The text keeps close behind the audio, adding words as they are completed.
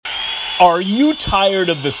Are you tired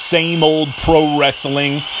of the same old pro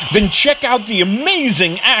wrestling? Then check out the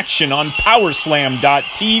amazing action on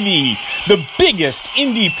Powerslam.tv, the biggest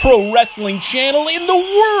indie pro wrestling channel in the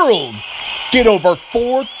world. Get over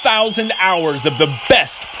 4,000 hours of the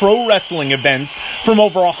best pro wrestling events from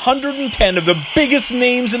over 110 of the biggest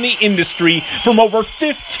names in the industry from over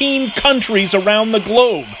 15 countries around the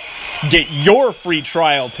globe. Get your free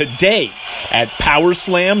trial today at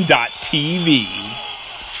Powerslam.tv.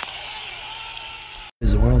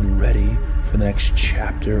 Is the world ready for the next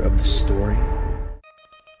chapter of the story?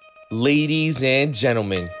 Ladies and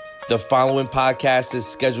gentlemen, the following podcast is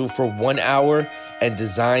scheduled for 1 hour and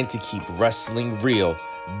designed to keep wrestling real.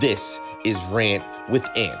 This is Rant with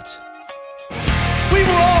Ant. We were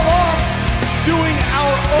all off doing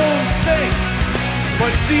our own things.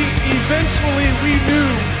 But see, eventually we knew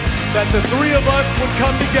that the three of us would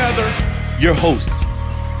come together. Your hosts,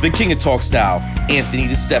 the King of Talk Style, Anthony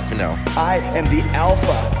DeStefano. I am the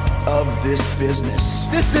alpha of this business.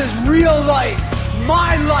 This is real life,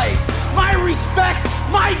 my respect,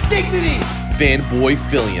 my dignity. Fanboy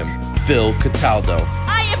Philium, Phil Cataldo.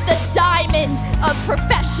 I am the diamond of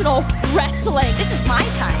professional wrestling. This is my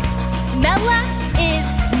time. Mela is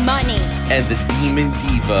money. And the Demon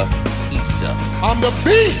Diva, Issa. I'm the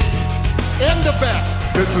beast and the best.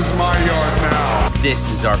 This is my yard now. This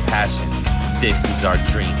is our passion. This is our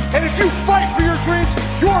dream. And if you fight for your dreams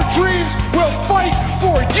will fight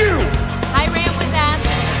for you. I ran with them.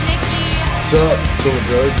 This is Nikki. What's up? Cool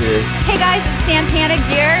Bros here. Hey guys, it's Santana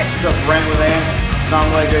Gear. What's up, Rant with Ant? Tom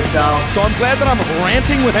Legger style. So I'm glad that I'm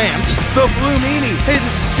ranting with Ant. The Blue Meanie. Hey,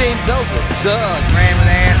 this is James Ellsworth. Doug. Rant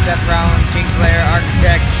with Ant, Seth Rollins, Kingslayer,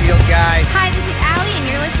 Architect, Shield Guy. Hi, this is Allie, and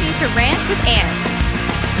you're listening to Rant with Ant.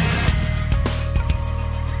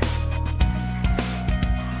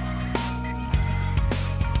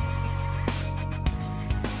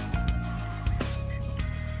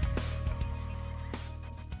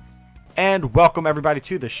 And welcome everybody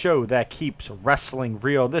to the show that keeps wrestling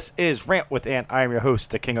real. This is Rant with Ant. I am your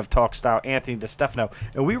host, the King of Talk Style, Anthony DeStefano.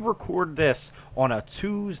 And we record this on a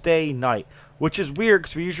Tuesday night, which is weird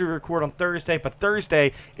because we usually record on Thursday, but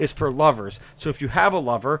Thursday is for lovers. So if you have a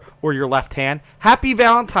lover or your left hand, happy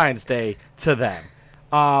Valentine's Day to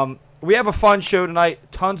them. We have a fun show tonight.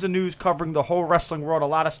 Tons of news covering the whole wrestling world. A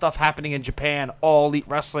lot of stuff happening in Japan, All Elite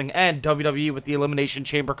Wrestling, and WWE with the Elimination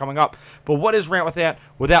Chamber coming up. But what is Rant with Ant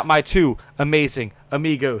without my two amazing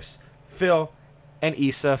amigos, Phil and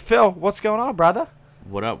Issa? Phil, what's going on, brother?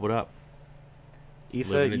 What up, what up?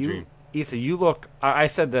 Issa, you look... I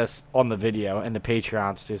said this on the video and the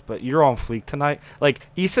Patreon stays, but you're on fleek tonight. Like,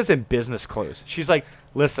 Issa's in business clothes. She's like,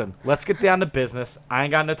 listen, let's get down to business. I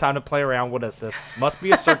ain't got no time to play around. What is this? Must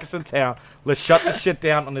be a circus in town. Let's shut the shit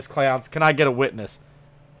down on these clowns. Can I get a witness?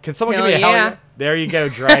 Can someone give me a hell yeah? There you go,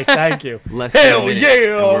 Dre. Thank you. Less than a minute,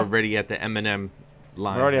 and we're ready at the Eminem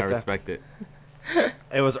line. I respect it.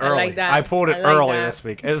 It was early. I like that. I pulled it early this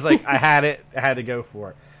week. It was like I had to go for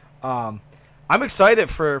it. I'm excited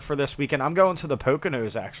for this weekend. I'm going to the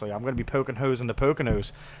Poconos, actually. I'm going to be poking hoes in the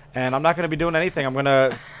Poconos. And I'm not going to be doing anything. I'm going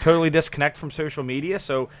to totally disconnect from social media.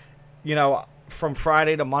 So, from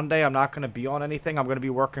Friday to Monday, I'm not going to be on anything. I'm going to be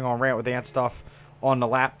working on Rant with Ant stuff on the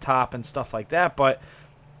laptop and stuff like that. But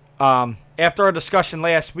after our discussion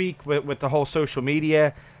last week with the whole social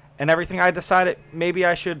media and everything, I decided maybe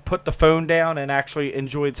I should put the phone down and actually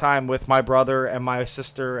enjoy time with my brother and my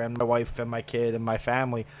sister and my wife and my kid and my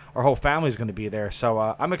family. Our whole family is going to be there,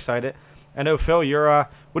 so I'm excited. I know, Phil, you're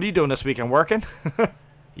what are you doing this weekend? Working?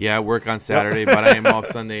 Yeah, I work on Saturday, but I am off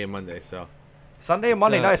Sunday and Monday, so Sunday and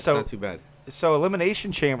Monday, nice. So not too bad. So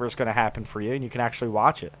Elimination Chamber is going to happen for you, and you can actually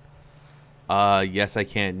watch it. Yes, I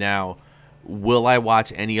can. Now, will I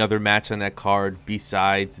watch any other match on that card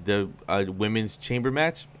besides the women's chamber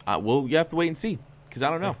match? Well, you have to wait and see, because I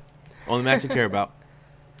don't know. Only match I care about.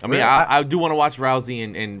 I mean, I do want to watch Rousey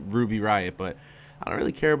and Ruby Riott, but I don't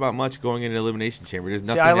really care about much going into Elimination Chamber. There's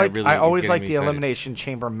nothing that really. I always like the excited. Elimination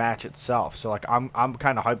Chamber match itself. So I'm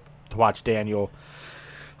kind of hyped to watch Daniel.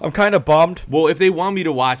 I'm kind of bummed. Well, if they want me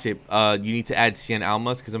to watch it, you need to add Cien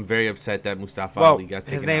Almas, because I'm very upset that Mustafa Ali got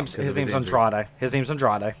taken out. His name's Andrade. His name's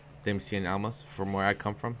Andrade. Name's Cien Almas, from where I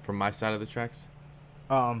come from my side of the tracks.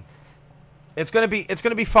 It's gonna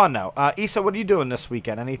be fun though. Issa, what are you doing this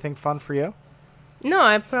weekend? Anything fun for you? No,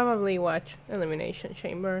 I probably watch Elimination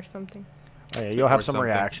Chamber or something. Oh, yeah, you'll have some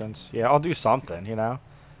reactions. Yeah, I'll do something,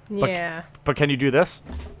 Yeah. But can you do this?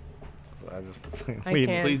 I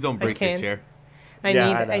can. Please don't break your chair. I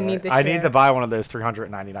need the chair. I need to buy one of those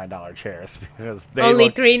 $399 chairs because they only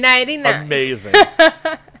look $399. Amazing.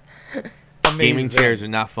 Gaming chairs are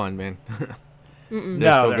not fun, man.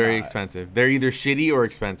 They're still very expensive. They're either shitty or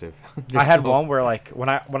expensive. I had one where, like, when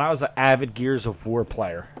I was an avid Gears of War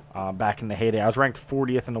player back in the heyday, I was ranked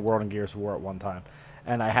 40th in the world in Gears of War at one time.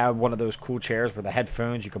 And I had one of those cool chairs with the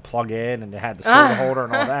headphones you could plug in, and it had the soda holder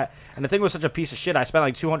and all that. And the thing was such a piece of shit. I spent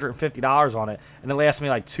like $250 on it, and it lasted me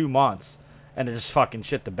like 2 months, and it just fucking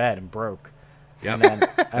shit the bed and broke. Yep.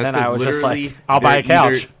 And then I was just like, I'll buy a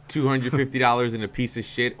couch. $250 in a piece of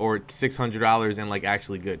shit, or $600 and like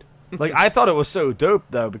actually good. Like, I thought it was so dope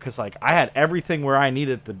though, because like I had everything where I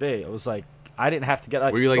needed it to be. It was like I didn't have to get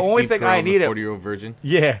like, were you like the only Steve thing Carell, I needed. the 40-year-old virgin.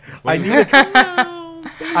 Yeah,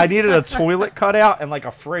 I needed a toilet cutout and like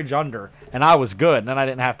a fridge under, and I was good. And then I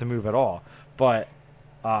didn't have to move at all. But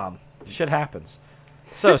shit happens.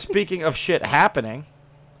 So speaking of shit happening,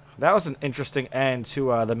 that was an interesting end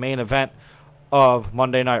to the main event of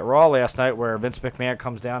Monday Night Raw last night, where Vince McMahon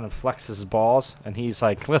comes down and flexes his balls, and he's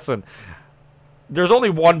like, "Listen, there's only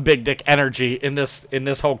one big dick energy in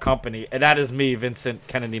this whole company, and that is me, Vincent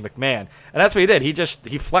Kennedy McMahon." And that's what he did.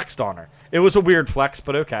 He flexed on her. It was a weird flex,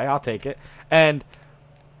 but okay, I'll take it. And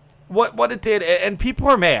what it did, and people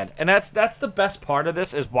are mad, and that's the best part of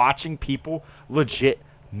this, is watching people legit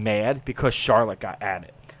mad because Charlotte got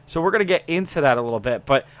added. So we're going to get into that a little bit,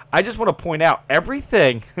 but I just want to point out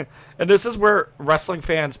everything, and this is where wrestling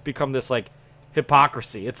fans become this, like,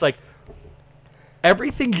 hypocrisy. It's like,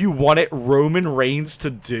 everything you wanted Roman Reigns to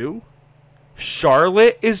do,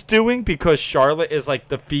 Charlotte is doing, because Charlotte is, like,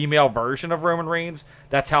 the female version of Roman Reigns.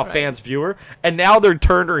 That's how fans view her. And now they're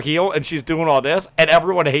turned her heel, and she's doing all this, and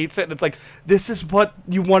everyone hates it, and it's like, this is what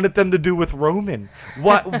you wanted them to do with Roman.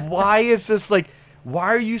 Why is this, like...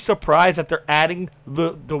 Why are you surprised that they're adding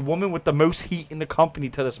the woman with the most heat in the company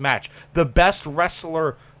to this match? The best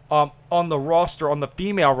wrestler on the roster, on the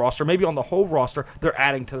female roster, maybe on the whole roster, they're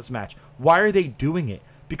adding to this match. Why are they doing it?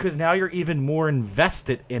 Because now you're even more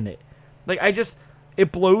invested in it. Like,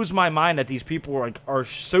 it blows my mind that these people are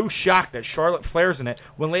so shocked that Charlotte Flair's in it,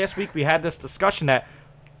 when last week we had this discussion that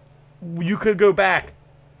you could go back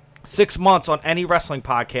 6 months on any wrestling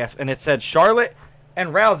podcast and it said Charlotte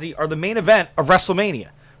and Rousey are the main event of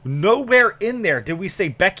WrestleMania. Nowhere in there did we say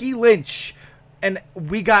Becky Lynch, and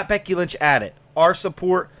we got Becky Lynch added. Our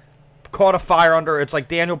support caught a fire under. It's like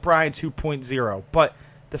Daniel Bryan 2.0. But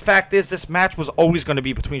the fact is, this match was always going to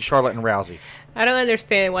be between Charlotte and Rousey. I don't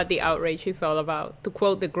understand what the outrage is all about. To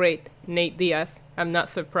quote the great Nate Diaz, I'm not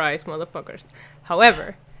surprised, motherfuckers.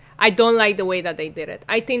 However, I don't like the way that they did it.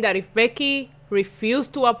 I think that if Becky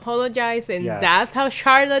refused to apologize, and that's how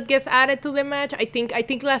Charlotte gets added to the match, I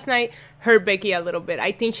think last night hurt Becky a little bit.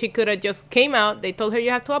 I think she could have just came out. They told her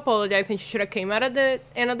you have to apologize, and she should have came out at the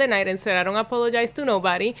end of the night and said, I don't apologize to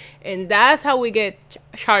nobody. And that's how we get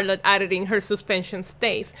Charlotte added in her suspension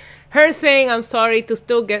stays. Her saying I'm sorry to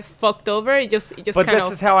still get fucked over, it just but kind of... But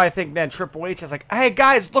this is how I think then Triple H is like, hey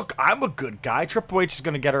guys, look, I'm a good guy. Triple H is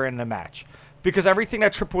going to get her in the match. Because everything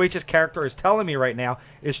that Triple H's character is telling me right now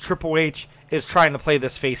is Triple H is trying to play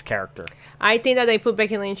this face character. I think that they put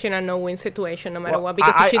Becky Lynch in a no-win situation no matter what.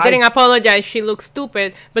 Because if she didn't apologize, she looks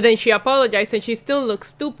stupid. But then she apologized and she still looks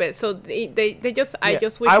stupid. So they just, I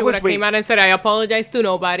just wish she would have came out and said, I apologize to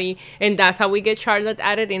nobody. And that's how we get Charlotte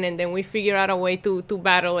added in. And then we figure out a way to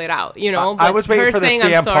battle it out. You know, but I was waiting her for the saying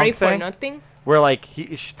CM I'm sorry Punk thing. for nothing. Where when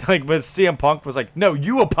CM Punk was like, "No,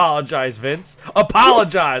 you apologize, Vince.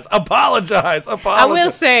 Apologize. I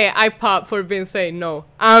will say I popped for Vince saying, "No,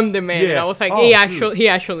 I'm the man." Yeah. And I was like, he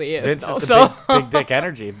actually is. Vince is the big dick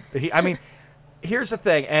energy. Here's the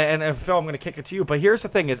thing, and Phil, I'm going to kick it to you. But here's the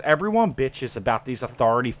thing: is everyone bitches about these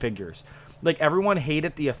authority figures. Like everyone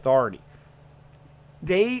hated the authority.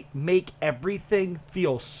 They make everything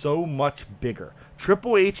feel so much bigger.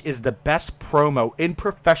 Triple H is the best promo in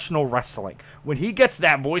professional wrestling. When he gets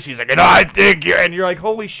that voice, he's like, and I think you're... And you're like,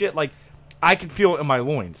 holy shit, like, I can feel it in my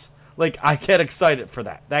loins. Like, I get excited for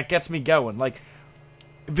that. That gets me going. Like,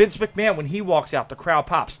 Vince McMahon, when he walks out, the crowd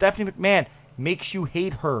pops. Stephanie McMahon makes you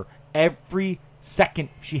hate her every second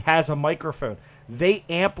she has a microphone. They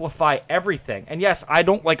amplify everything. And yes, I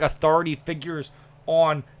don't like authority figures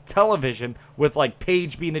on television with, like,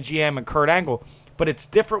 Paige being the GM and Kurt Angle. But it's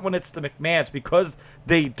different when it's the McMahons because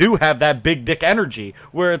they do have that big dick energy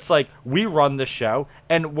where it's like, we run the show.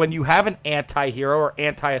 And when you have an anti-hero or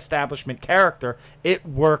anti-establishment character, it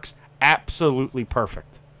works absolutely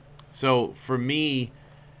perfect. So for me,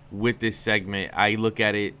 with this segment, I look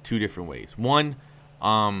at it two different ways. One,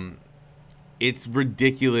 it's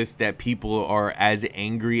ridiculous that people are as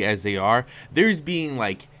angry as they are. There's being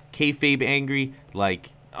like kayfabe angry, like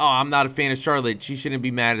oh, I'm not a fan of Charlotte. She shouldn't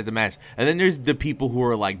be mad at the match. And then there's the people who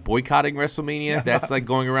are like boycotting WrestleMania. That's like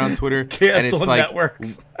going around Twitter. Canceling and it's like,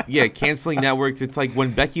 networks. Yeah, canceling networks. It's like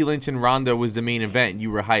when Becky Lynch and Ronda was the main event,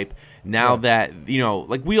 you were hype. Now that,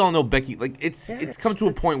 like we all know Becky, like it's come to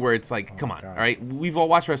a point where it's like, come on, all right? We've all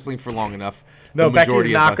watched wrestling for long enough. No, Becky's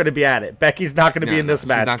not going to be at it. Becky's not going to be in this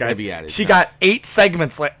match, she's not guys. Gonna be at it, she got 8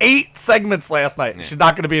 segments last night. Yeah. She's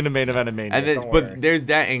not going to be in the main event of Mania. And then, but there's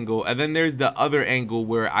that angle, and then there's the other angle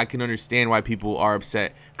where I can understand why people are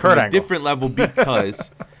upset from a different level because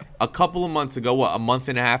a couple of months ago, a month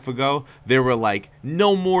and a half ago, there were like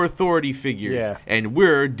no more authority figures, and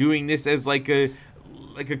we're doing this as like a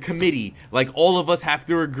committee, like all of us have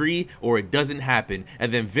to agree or it doesn't happen.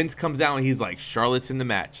 And then Vince comes out and he's like, Charlotte's in the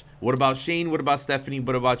match. What about Shane? What about Stephanie?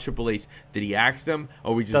 What about Triple H? Did he ask them?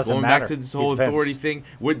 Or are we just going back to this whole authority thing?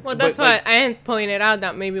 Well, that's why I pointed out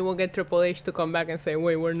that maybe we'll get Triple H to come back and say,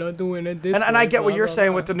 wait, we're not doing it this way. And I get what you're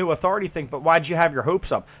saying with the new authority thing, but why'd you have your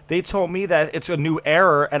hopes up? They told me that it's a new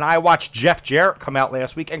era, and I watched Jeff Jarrett come out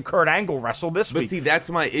last week and Kurt Angle wrestle this week. But see,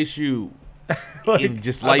 that's my issue. Like, in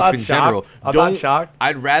just life in general. I'm not shocked.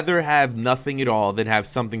 I'd rather have nothing at all than have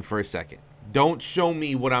something for a second. Don't show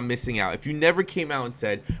me what I'm missing out. If you never came out and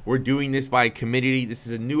said, we're doing this by a committee, this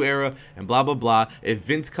is a new era, and blah, blah, blah. If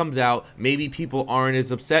Vince comes out, maybe people aren't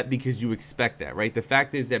as upset because you expect that, right? The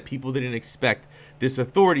fact is that people didn't expect this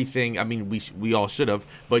authority thing. I mean, we all should have,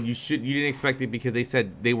 but you didn't expect it because they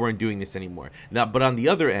said they weren't doing this anymore. Now, but on the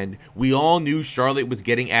other end, we all knew Charlotte was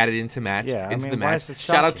getting added into the match.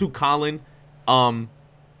 Shout out to Colin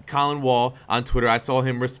Wall on Twitter. I saw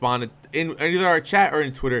him respond in either our chat or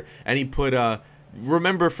in Twitter, and he put,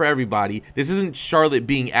 remember for everybody, this isn't Charlotte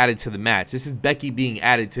being added to the match. This is Becky being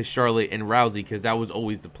added to Charlotte and Rousey because that was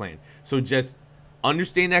always the plan. So just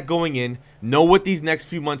understand that going in, know what these next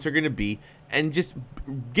few months are going to be, and just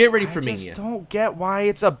get ready for Mania. I just don't get why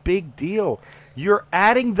it's a big deal. You're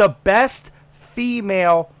adding the best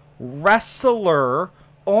female wrestler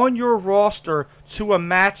on your roster to a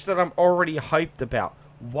match that I'm already hyped about.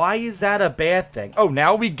 Why is that a bad thing? Oh,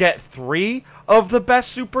 now we get 3 of the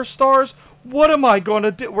best superstars? What am I going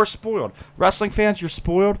to do? We're spoiled. Wrestling fans, you're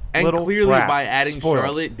spoiled. And little clearly brats. by adding spoiled.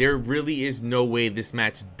 Charlotte, there really is no way this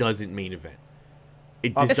match doesn't main event.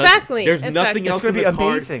 It just exactly. There's nothing else in the card.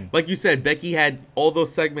 Amazing. Like you said, Becky had all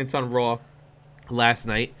those segments on Raw last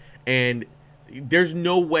night, and there's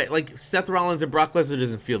no way, like Seth Rollins and Brock Lesnar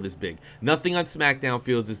doesn't feel this big. Nothing on SmackDown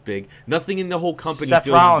feels this big. Nothing in the whole company Seth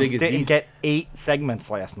feels Rollins as big as these. Seth Rollins didn't get 8 segments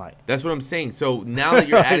last night. That's what I'm saying. So now that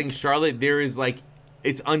you're adding Charlotte, there is like,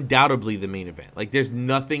 it's undoubtedly the main event. Like there's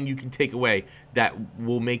nothing you can take away that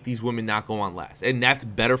will make these women not go on last. And that's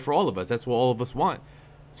better for all of us. That's what all of us want.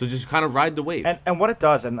 So just kind of ride the wave. And what it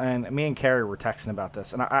does, and me and Carrie were texting about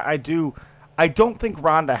this, and I don't think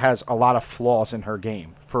Ronda has a lot of flaws in her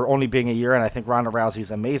game for only being a year, and I think Ronda Rousey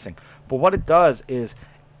is amazing. But what it does is,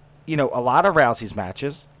 a lot of Rousey's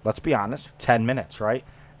matches, let's be honest, 10 minutes, right?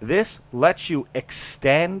 This lets you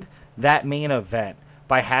extend that main event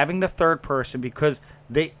by having the third person because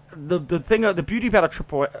the beauty about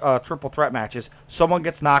a triple threat match is someone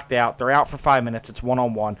gets knocked out, they're out for 5 minutes, it's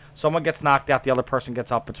 1-on-1. Someone gets knocked out, the other person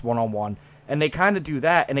gets up, it's 1-on-1. And they kind of do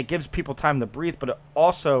that, and it gives people time to breathe, but it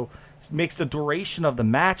also makes the duration of the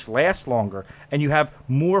match last longer, and you have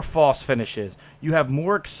more false finishes, you have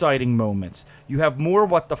more exciting moments, you have more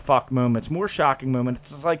what the fuck moments, more shocking moments. It's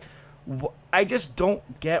just like, I just don't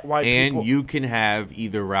get why and you can have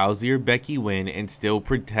either Rousey or Becky win and still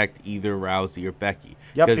protect either Rousey or Becky.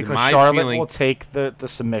 Yep, because Charlotte will take the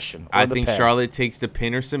submission. I think Charlotte takes the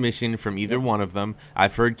pin or submission from either one of them.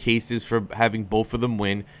 I've heard cases for having both of them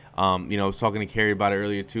win. I was talking to Carrie about it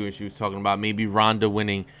earlier too, and she was talking about maybe Ronda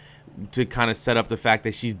winning to kind of set up the fact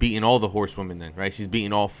that she's beating all the horsewomen then, right? She's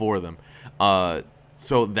beating all 4 of them.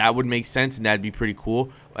 So that would make sense, and that'd be pretty cool.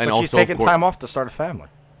 And but also, she's taking time off to start a family.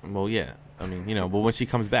 Well, yeah. I mean, but when she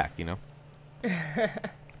comes back,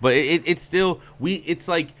 But it's still, it's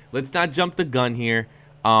like, let's not jump the gun here.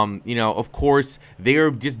 Of course, they are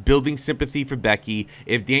just building sympathy for Becky.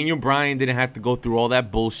 If Daniel Bryan didn't have to go through all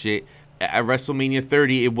that bullshit at WrestleMania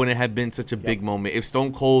 30, it wouldn't have been such a big moment. If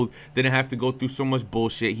Stone Cold didn't have to go through so much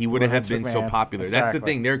bullshit, he wouldn't have been so popular. Exactly. That's the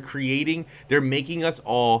thing. They're making us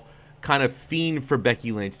all kind of fiend for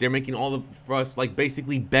Becky Lynch. They're making all of us like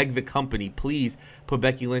basically beg the company, please put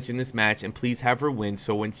Becky Lynch in this match and please have her win.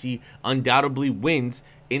 So when she undoubtedly wins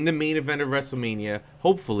in the main event of WrestleMania,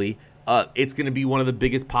 hopefully, it's going to be one of the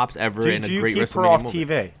biggest pops ever and a great WrestleMania moment. Do you keep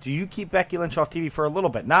her off TV? Do you keep Becky Lynch off TV for a little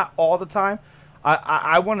bit? Not all the time.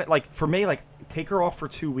 I want it, like, for me, like, take her off for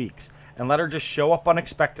 2 weeks. and let her just show up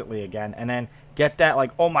unexpectedly again, and then get that,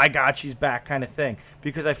 like, oh my God, she's back kind of thing.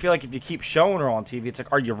 Because I feel like if you keep showing her on TV, it's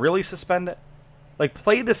like, are you really suspended? Like,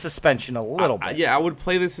 play the suspension a little bit. Yeah, I would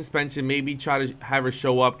play the suspension. Maybe try to have her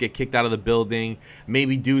show up, get kicked out of the building.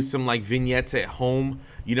 Maybe do some, like, vignettes at home,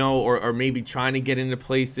 you know, or maybe trying to get into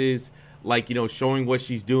places, like, you know, showing what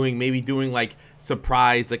she's doing. Maybe doing, like,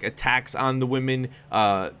 surprise, like, attacks on the women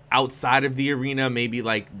outside of the arena. Maybe,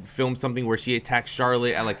 like, film something where she attacks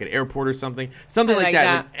Charlotte at, like, an airport or something. Something like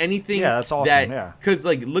that. Like, anything that's awesome, yeah. Because,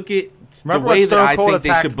 like, look at Remember the way that I think they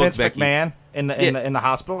Vince should book Becky. McMahon in the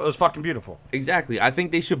hospital? It was fucking beautiful. Exactly. I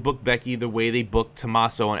think they should book Becky the way they booked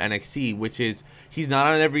Tommaso on NXT, which is he's not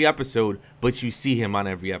on every episode, but you see him on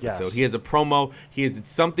every episode. Yes. He has a promo. He has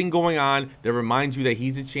something going on that reminds you that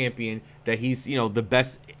he's a champion, that he's, you know, the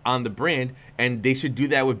best on the brand, and they should do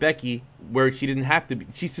that with Becky, where she doesn't have to be.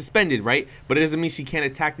 She's suspended, right? But it doesn't mean she can't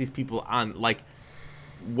attack these people on, like,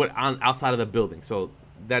 outside of the building. So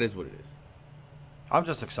that is what it is. I'm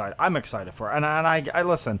just excited. I'm excited for it. And I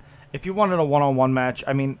listen, if you wanted a one-on-one match,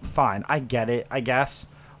 I mean, fine. I get it, I guess.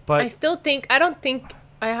 But I still think, I don't think,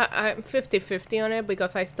 I'm 50-50 on it,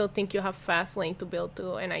 because I still think you have Fastlane to build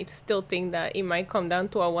to, and I still think that it might come down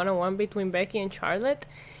to a one-on-one between Becky and Charlotte.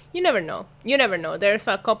 You never know. You never know. There's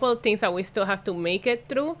a couple of things that we still have to make it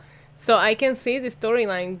through. So I can see the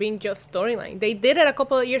storyline being just storyline. They did it a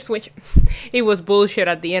couple of years, which it was bullshit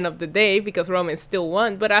at the end of the day because Roman still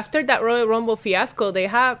won. But after that Royal Rumble fiasco, they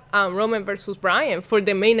have Roman versus Bryan for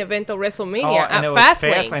the main event of WrestleMania at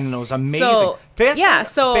Fastlane. And it was amazing. So,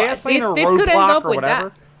 Fastlane this could end up with whatever,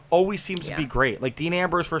 that. Always seems to be great. Like Dean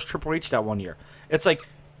Ambrose versus Triple H that one year. It's like,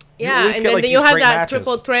 yeah, and then you had that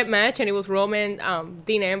triple threat match, and it was Roman,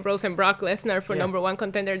 Dean Ambrose, and Brock Lesnar for number one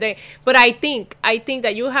contender day. But I think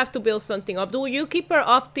that you have to build something up. Do you keep her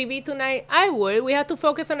off TV tonight? I would. We have to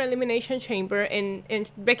focus on Elimination Chamber,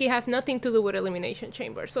 and Becky has nothing to do with Elimination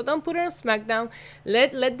Chamber. So don't put her on SmackDown.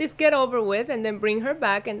 Let this get over with, and then bring her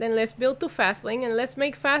back, and then let's build to Fastlane, and let's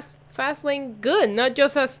make Fastlane good, not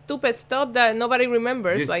just a stupid stuff that nobody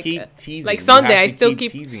remembers. Just like keep teasing. Like Sunday, I still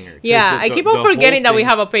keep teasing her. Yeah, I keep on forgetting that we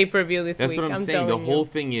have a pay-per-view this week. That's what I'm saying. The whole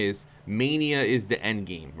thing is Mania is the end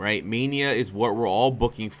game, right? Mania is what we're all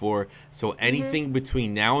booking for. So anything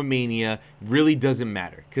between now and Mania really doesn't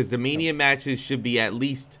matter, because the Mania matches should be at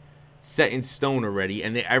least set in stone already,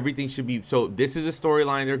 and everything should be. So this is a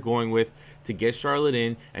storyline they're going with to get Charlotte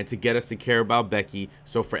in and to get us to care about Becky.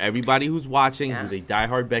 So for everybody who's watching, who's a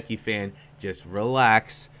diehard Becky fan, just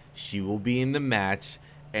relax. She will be in the match.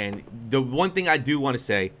 And the one thing I do want to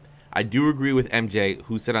say, I do agree with MJ,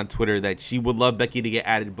 who said on Twitter that she would love Becky to get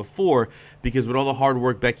added before, because with all the hard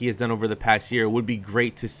work Becky has done over the past year, it would be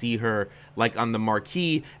great to see her like on the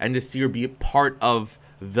marquee and to see her be a part of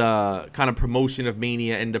the kind of promotion of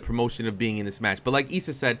Mania and the promotion of being in this match. But like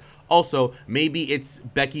Issa said, also, maybe it's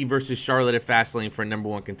Becky versus Charlotte at Fastlane for a number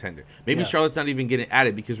one contender. Maybe Charlotte's not even getting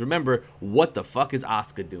added, because remember, what the fuck is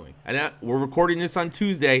Asuka doing? And we're recording this on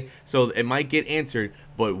Tuesday, so it might get answered,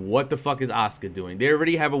 but what the fuck is Asuka doing? They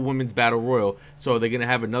already have a women's battle royal, so are they going to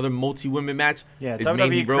have another multi-women match? Yeah, is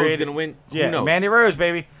Mandy Rose going to win? Yeah, Who knows? Mandy Rose,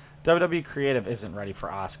 baby. WWE Creative isn't ready for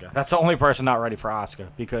Asuka. That's the only person not ready for Asuka,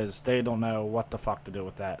 because they don't know what the fuck to do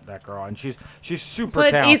with that girl, and she's super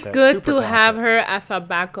talented. But it's good to have her as a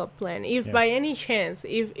backup plan. If by any chance,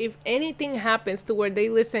 if anything happens to where they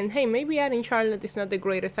listen, hey, maybe adding Charlotte is not the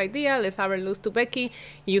greatest idea, let's have her lose to Becky,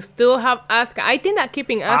 you still have Asuka. I think that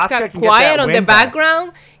keeping Asuka quiet on the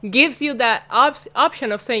background gives you that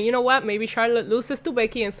option of saying, you know what, maybe Charlotte loses to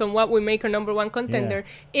Becky and somewhat we make her number one contender.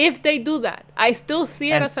 If they do that, I still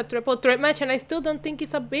see it as a triple threat match, and I still don't think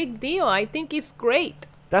it's a big deal. I think it's great.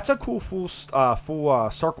 That's a cool full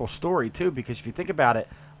circle story too, because if you think about it,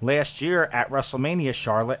 last year at WrestleMania,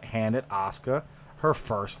 Charlotte handed Asuka her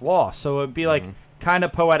first loss, so it'd be like kind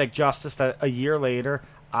of poetic justice that a year later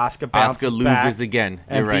Asuka loses again.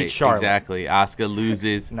 You're right, exactly. Asuka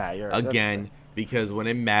loses again, because when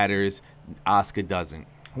it matters, Asuka doesn't.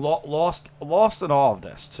 Lost in all of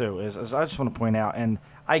this too is I just want to point out, and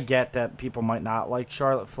I get that people might not like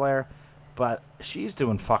Charlotte Flair, but she's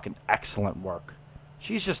doing fucking excellent work.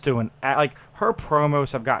 She's just doing, like, her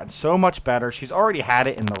promos have gotten so much better. She's already had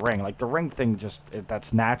it in the ring. Like, the ring thing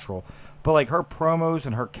that's natural. But, like, her promos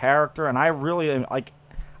and her character, and I really, like,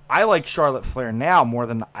 I like Charlotte Flair now more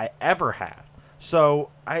than I ever have.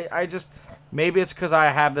 So, I just, maybe it's because I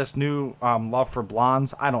have this new love for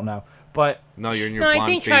blondes. I don't know. But no, you're in your blonde I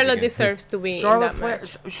think phase Charlotte again. deserves to be Charlotte in that Flair.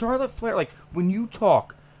 match. Charlotte Flair, like, when you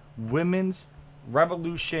talk women's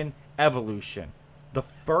revolution, evolution, the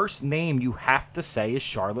first name you have to say is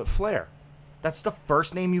Charlotte Flair. That's the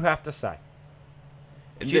first name you have to say.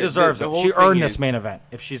 She deserves it. She earned this main event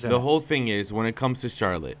if she's in it. The whole thing is, when it comes to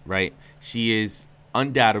Charlotte, right, she is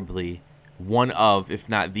undoubtedly one of, if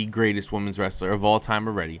not the greatest women's wrestler of all time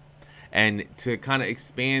already. And to kind of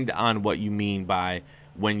expand on what you mean by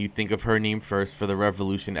when you think of her name first for the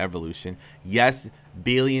Revolution Evolution, yes,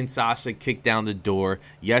 Bayley and Sasha kicked down the door.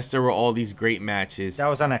 Yes, there were all these great matches. That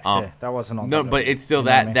was NXT. That wasn't on No, WWE. but it's still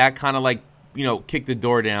that kind of like, kicked the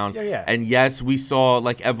door down. Yeah. And yes, we saw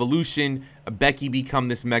like Evolution, Becky become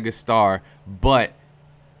this mega star. But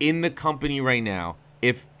in the company right now,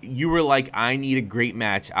 if you were like, I need a great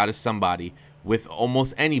match out of somebody with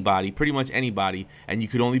almost anybody, pretty much anybody, and you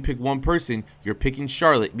could only pick one person, you're picking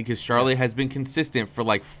Charlotte because Charlotte has been consistent for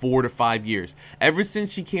like 4 to 5 years. Ever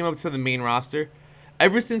since she came up to the main roster,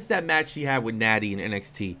 ever since that match she had with Natty in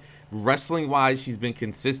NXT, wrestling-wise, she's been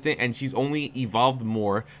consistent, and she's only evolved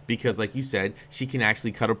more because, like you said, she can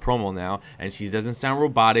actually cut a promo now, and she doesn't sound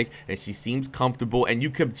robotic, and she seems comfortable, and you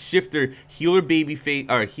could shift her heel or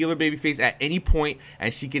babyface at any point,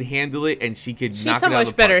 and she can handle it, and she could knock it out of the park. She's a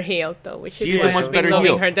much better heel, though, which She's is a much better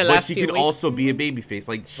heel, but she could weeks. also be a babyface.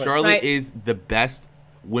 Like, Charlotte is the best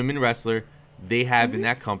women wrestler they have in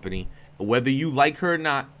that company. Whether you like her or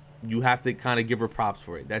not, you have to kind of give her props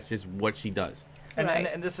for it. That's just what she does.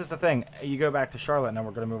 And this is the thing. You go back to Charlotte, and then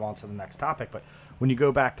we're going to move on to the next topic. But when you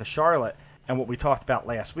go back to Charlotte and what we talked about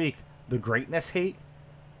last week, the greatness hate,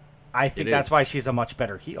 I think that's why she's a much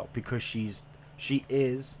better heel, because she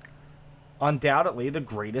is undoubtedly the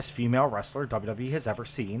greatest female wrestler WWE has ever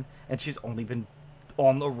seen, and she's only been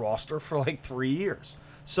on the roster for like 3 years.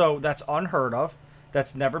 So that's unheard of.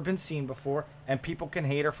 That's never been seen before, and people can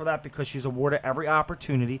hate her for that because she's awarded every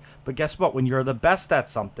opportunity. But guess what? When you're the best at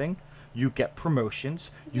something, you get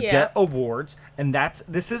promotions, you get awards, and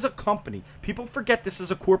this is a company. People forget this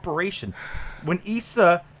is a corporation. When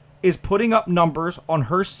Issa is putting up numbers on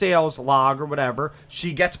her sales log or whatever,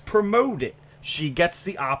 she gets promoted. She gets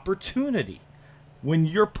the opportunity. When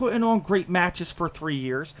you're putting on great matches for 3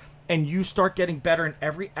 years and you start getting better in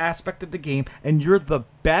every aspect of the game and you're the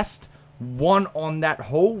best one on that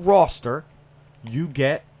whole roster, you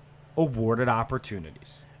get awarded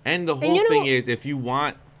opportunities. And the whole thing is, if you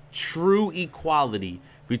want true equality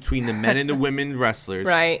between the men and the women wrestlers,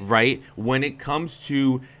 right? When it comes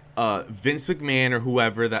to Vince McMahon or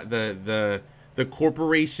whoever, that the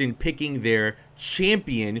corporation picking their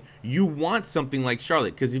champion, you want something like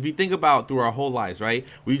Charlotte. Because if you think about through our whole lives,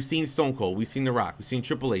 right? We've seen Stone Cold, we've seen The Rock, we've seen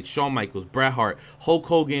Triple H, Shawn Michaels, Bret Hart, Hulk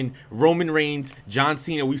Hogan, Roman Reigns, John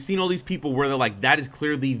Cena. We've seen all these people where they're like, that is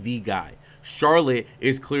clearly the guy. Charlotte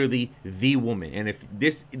is clearly the woman. And if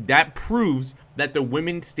that proves that the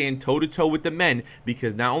women stand toe-to-toe with the men,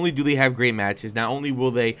 because not only do they have great matches, not only will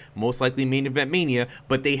they most likely main event Mania,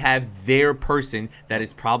 but they have their person that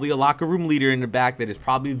is probably a locker room leader in the back, that is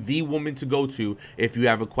probably the woman to go to if you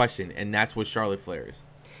have a question, and that's what Charlotte Flair is.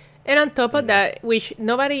 And on top of that, which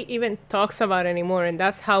nobody even talks about anymore, and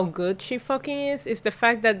that's how good she fucking is the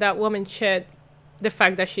fact that woman shed the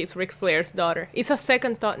fact that she's Ric Flair's daughter. It's a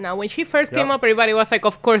second thought now. When she first came up, everybody was like,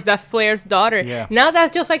 of course, that's Flair's daughter. Yeah. Now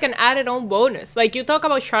that's just like an added on bonus. Like, you talk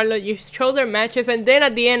about Charlotte, you show their matches, and then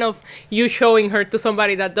at the end of you showing her to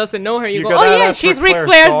somebody that doesn't know her, you go, oh yeah, she's Ric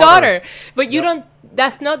Flair's daughter. But you don't,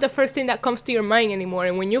 that's not the first thing that comes to your mind anymore.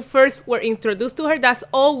 And when you first were introduced to her, that's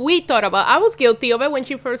all we thought about. I was guilty of it when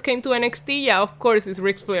she first came to NXT. Yeah, of course, it's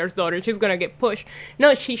Ric Flair's daughter. She's going to get pushed.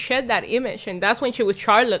 No, she shed that image. And that's when she was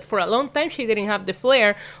Charlotte. For a long time, she didn't have the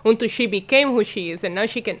flair until she became who she is. And now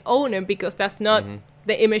she can own it because that's not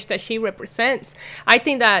the image that she represents. I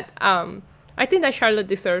think that Charlotte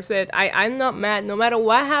deserves it. I'm not mad. No matter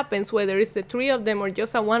what happens, whether it's the three of them or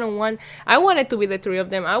just a one-on-one, I want it to be the three of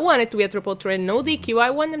them. I want it to be a triple threat, no DQ. I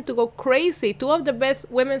want them to go crazy. 2 of the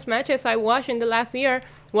best women's matches I watched in the last year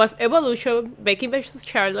was Evolution, Becky versus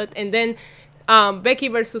Charlotte, and then Becky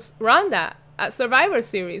versus Ronda at Survivor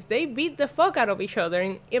Series. They beat the fuck out of each other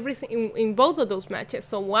in both of those matches.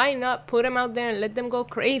 So why not put them out there and let them go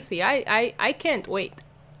crazy? I can't wait.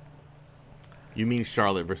 You mean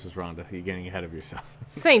Charlotte versus Ronda? You're getting ahead of yourself.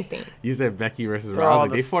 Same thing. You said Becky versus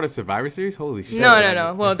Ronda. They fought a Survivor Series? Holy shit.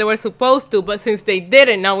 No. Well, they were supposed to, but since they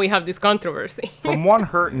didn't, now we have this controversy. From one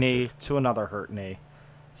hurt knee to another hurt knee,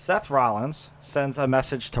 Seth Rollins sends a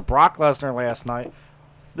message to Brock Lesnar last night.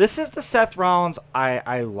 This is the Seth Rollins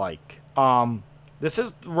I like. This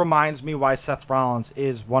reminds me why Seth Rollins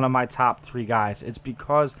is one of my top 3 guys. It's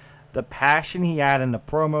because the passion he had in the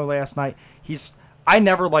promo last night. I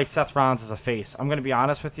never liked Seth Rollins as a face. I'm going to be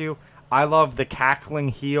honest with you. I love the cackling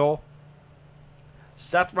heel.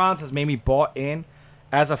 Seth Rollins has made me bought in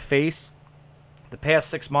as a face the past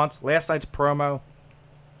 6 months. Last night's promo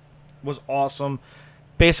was awesome.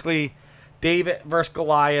 Basically David versus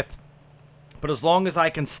Goliath. But as long as I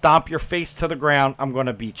can stomp your face to the ground, I'm going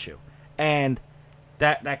to beat you. And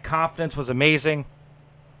that confidence was amazing.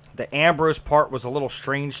 The Ambrose part was a little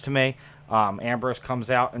strange to me. Ambrose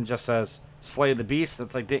comes out and just says, "Slay the Beast."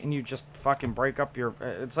 It's like, didn't you just fucking break up your...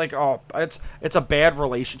 It's like, oh, it's a bad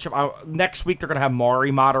relationship. Next week, they're going to have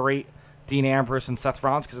Mari moderate Dean Ambrose and Seth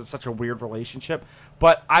Rollins because it's such a weird relationship.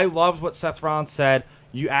 But I loved what Seth Rollins said.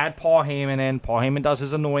 You add Paul Heyman in. Paul Heyman does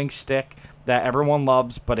his annoying shtick that everyone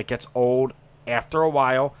loves, but it gets old after a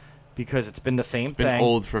while because it's been the same thing. It's been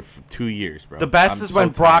old for 2 years, bro. The best is when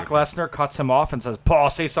Brock Lesnar cuts him off and says, "Paul,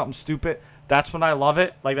 say something stupid." That's when I love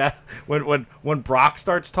it. Like that when Brock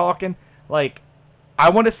starts talking. Like, I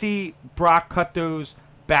want to see Brock cut those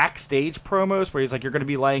backstage promos where he's like, "You're going to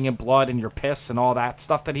be laying in blood and your piss," and all that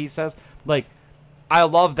stuff that he says. Like, I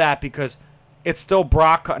love that because it's still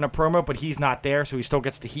Brock cutting a promo, but he's not there, so he still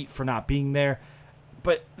gets the heat for not being there.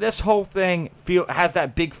 But this whole thing has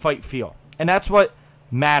that big fight feel. And that's what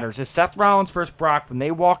matters. Is Seth Rollins versus Brock, when they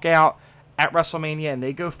walk out at WrestleMania and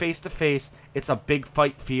they go face-to-face, it's a big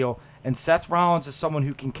fight feel. And Seth Rollins is someone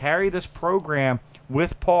who can carry this program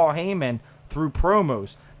with Paul Heyman through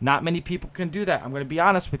promos. Not many people can do that. I'm going to be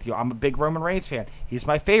honest with you. I'm a big Roman Reigns fan. He's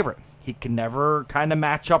my favorite. He can never kind of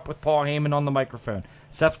match up with Paul Heyman on the microphone.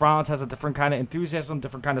 Seth Rollins has a different kind of enthusiasm,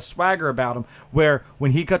 different kind of swagger about him, where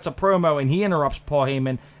when he cuts a promo and he interrupts Paul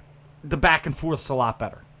Heyman, the back and forth's a lot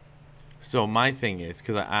better. So my thing is,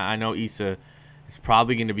 because I know Issa is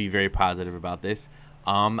probably going to be very positive about this.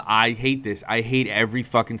 I hate this. I hate every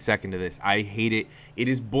fucking second of this. I hate it. It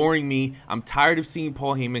is boring me. I'm tired of seeing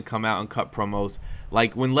Paul Heyman come out and cut promos.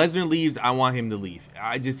 Like, when Lesnar leaves, I want him to leave.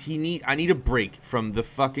 I need a break from the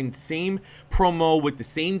fucking same promo with the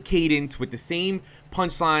same cadence, with the same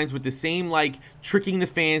punchlines, with the same, like, tricking the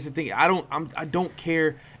fans and thing. I don't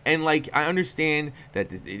care. And, like, I understand that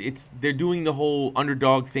they're doing the whole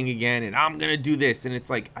underdog thing again, and I'm gonna do this, and it's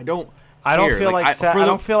like, I don't feel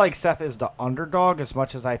like Seth is the underdog as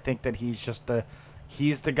much as I think that he's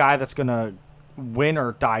the guy that's gonna win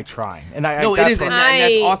or die trying. And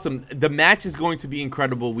that's awesome. The match is going to be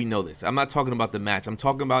incredible. We know this. I'm not talking about the match. I'm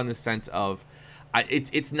talking about in the sense of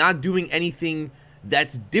it's not doing anything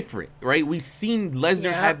that's different, right? We've seen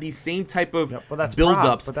Lesnar have these same type of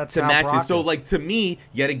build-ups to matches. So, like, to me,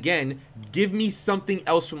 yet again, give me something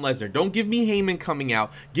else from Lesnar. Don't give me Heyman coming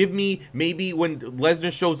out. Give me maybe when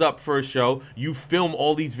Lesnar shows up for a show, you film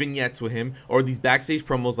all these vignettes with him or these backstage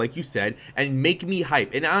promos, like you said, and make me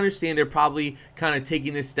hype. And I understand they're probably kind of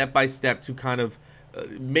taking this step by step to kind of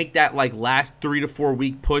make that, like, last 3 to 4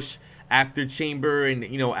 week push after Chamber and,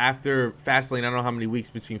 you know, after Fastlane. I don't know how many weeks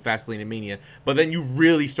between Fastlane and Mania, but then you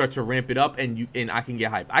really start to ramp it up, and I can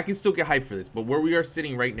get hype. I can still get hype for this, but where we are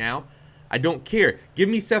sitting right now, I don't care. Give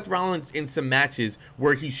me Seth Rollins in some matches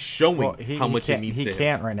where he's showing how much he needs to. He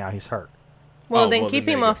can't right now. He's hurt. Well, then keep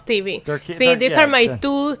him off TV. These are my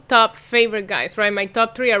two top favorite guys, right? My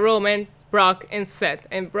top three are Roman, Brock, and Seth.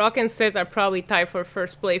 And Brock and Seth are probably tied for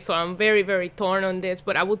first place, so I'm very, very torn on this.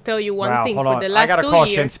 But I will tell you one thing. For the last 2 years... I got to call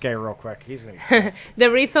Shinsuke real quick. He's gonna the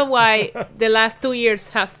reason why the last 2 years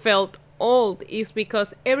has felt old is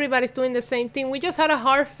because everybody's doing the same thing. We just had a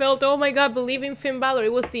heartfelt, oh my God, believe in Finn Balor.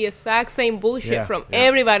 It was the exact same bullshit from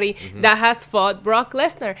everybody that has fought Brock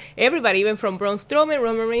Lesnar. Everybody, even from Braun Strowman,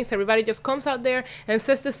 Roman Reigns, everybody just comes out there and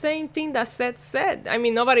says the same thing that Seth said. I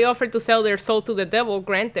mean, nobody offered to sell their soul to the devil,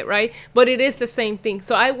 granted, right? But it is the same thing.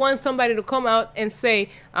 So I want somebody to come out and say,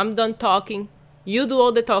 I'm done talking. You do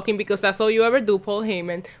all the talking because that's all you ever do, Paul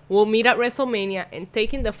Heyman. We'll meet at WrestleMania and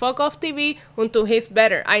taking the fuck off TV until he's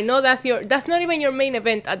better. I know that's not even your main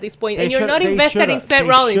event at this point. And you're not invested in Seth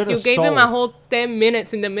Rollins. You gave him a whole 10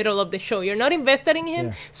 minutes in the middle of the show. You're not invested in him.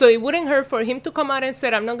 Yeah. So it wouldn't hurt for him to come out and say,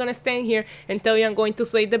 I'm not going to stand here and tell you I'm going to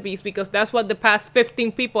slay the beast because that's what the past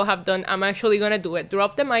 15 people have done. I'm actually going to do it.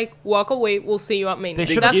 Drop the mic, walk away. We'll see you at Mania.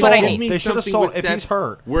 That's what I need. They should have sold if he's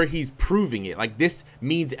hurt. Where he's proving it. Like, this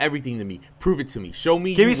means everything to me. Prove it to me. Show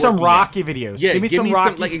me. Give me some Rocky videos. Yeah, give me some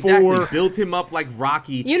Rocky like, exactly. Build him up like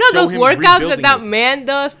Rocky. You know those workouts that man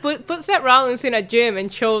does? Put Seth Rollins in a gym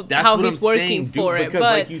and show how he's working for it. Because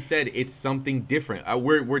like you said, it's something different.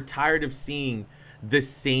 We're tired of seeing the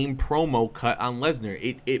same promo cut on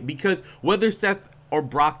Lesnar. It because whether Seth or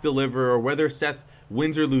Brock deliver or whether Seth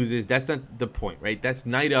wins or loses, that's not the point, right? That's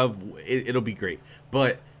night of. It'll be great.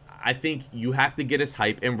 But I think you have to get us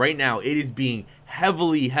hype. And right now, it is being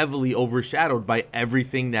heavily, heavily overshadowed by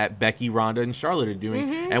everything that Becky, Ronda, and Charlotte are doing.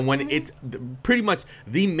 Mm-hmm, and when it's pretty much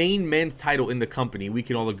the main men's title in the company, we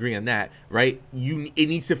can all agree on that, right? It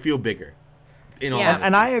needs to feel bigger. In all honesty.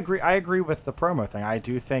 And I agree with the promo thing. I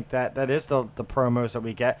do think that is the promos that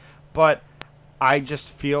we get. But I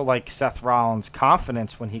just feel like Seth Rollins'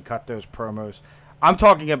 confidence when he cut those promos. I'm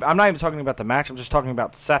not even talking about the match. I'm just talking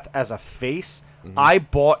about Seth as a face. Mm-hmm. I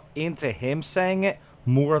bought into him saying it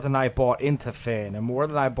more than I bought into Finn and more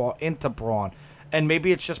than I bought into Braun. And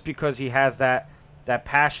maybe it's just because he has that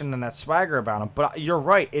passion and that swagger about him. But you're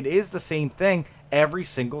right. It is the same thing every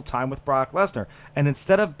single time with Brock Lesnar. And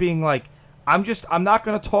instead of being like, I'm not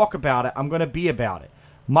going to talk about it, I'm going to be about it.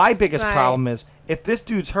 My biggest problem is, if this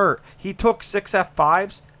dude's hurt, he took 6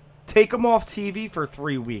 F5s, take him off TV for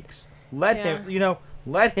 3 weeks. Let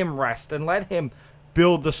him rest and let him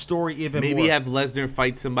build the story even more. Maybe have Lesnar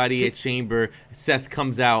fight somebody at Chamber. Seth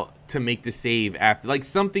comes out to make the save after. Like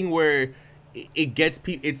something where it gets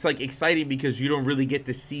people. It's like exciting because you don't really get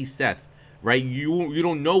to see Seth. Right, you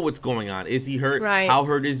don't know what's going on. Is he hurt? Right. How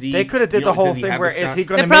hurt is he? They could have did the whole thing where is he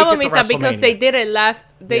going to make it to WrestleMania? The problem is that because they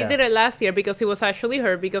did it last year because he was actually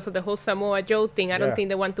hurt because of the whole Samoa Joe thing. I don't think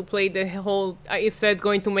they want to play the whole is Seth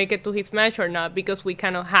going to make it to his match or not, because we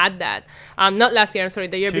kind of had that. Not last year, I'm sorry,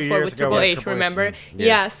 the year before with Triple H, remember?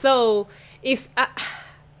 Yeah, so it's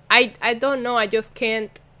I don't know, I just can't.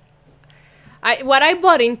 What I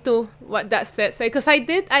bought into what that said, because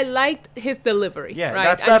I liked his delivery. Yeah, right.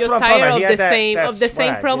 That's I'm just tired of the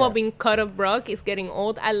same promo being cut of Brock. It's getting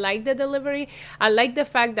old. I like the delivery. I like the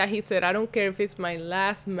fact that he said, "I don't care if it's my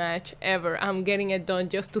last match ever. I'm getting it done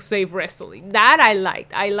just to save wrestling." That I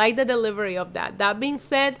liked. I like the delivery of that. That being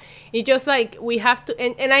said, it's just like we have to,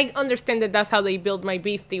 and I understand that that's how they build my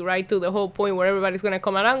beastie, right? To the whole point where everybody's gonna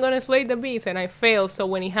come out, I'm gonna slay the beast, and I fail. So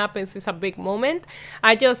when it happens, it's a big moment.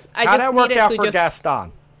 I just work out for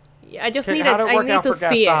Gaston. I just need to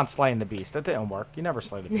see Gaston slaying the beast. It didn't work. You never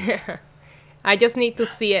slay the beast. I just need to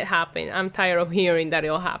see it happen. I'm tired of hearing that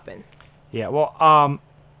it'll happen. Yeah, well,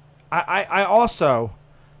 I also,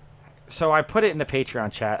 so I put it in the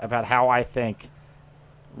Patreon chat about how I think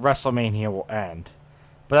WrestleMania will end.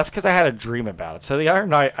 But that's because I had a dream about it. So the other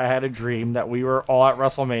night, I had a dream that we were all at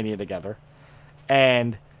WrestleMania together.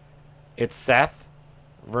 And it's Seth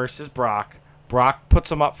versus Brock. Brock puts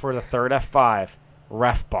him up for the third F5.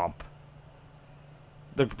 Ref bump.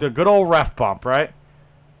 The good old ref bump, right?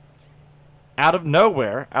 Out of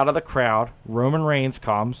nowhere, out of the crowd, Roman Reigns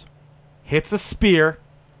comes, hits a spear.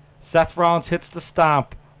 Seth Rollins hits the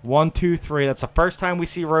stomp. 1, 2, 3. That's the first time we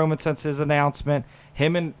see Roman since his announcement.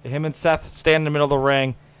 Him and Seth stand in the middle of the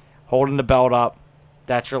ring, holding the belt up.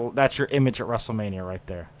 That's your image at WrestleMania right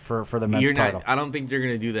there for the men's title. I don't think they're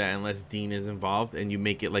gonna do that unless Dean is involved and you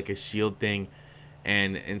make it like a Shield thing,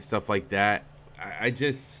 and stuff like that. I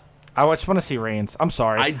just want to see Reigns. I'm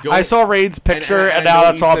sorry. I saw Reigns' picture and now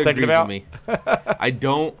that's all I'm thinking about. I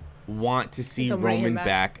don't want to see Roman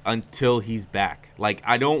back until he's back. Like,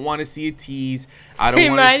 I don't want to see a tease. I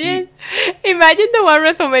don't want to see. Imagine the one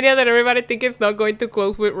WrestleMania that everybody thinks is not going to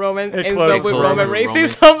close with Roman and so with Roman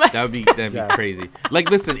Reigns. That'd be crazy. Like,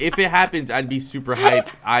 listen, if it happens, I'd be super hyped.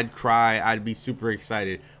 I'd cry. I'd be super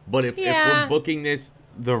excited. But if we're booking this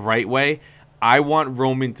the right way, I want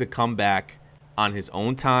Roman to come back on his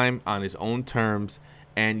own time, on his own terms.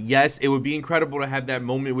 And yes, it would be incredible to have that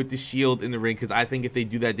moment with the Shield in the ring, because I think if they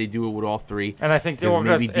do that, they do it with all three. And I think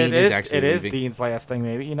maybe Dean is Dean's last thing.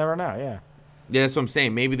 Maybe you never know. Yeah. Yeah, that's what I'm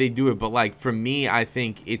saying. Maybe they do it, but like for me, I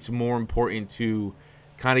think it's more important to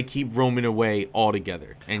kind of keep Roman away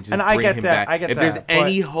altogether and just bring him back. I get if there's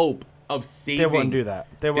any hope of saving, they wouldn't do that.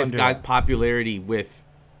 This guy's popularity with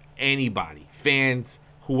anybody, fans,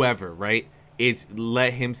 whoever, right? It's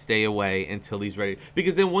let him stay away until he's ready.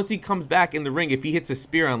 Because then once he comes back in the ring, if he hits a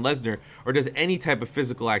spear on Lesnar or does any type of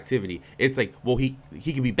physical activity, it's like, well, he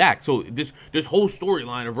can be back. So this whole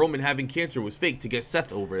storyline of Roman having cancer was fake to get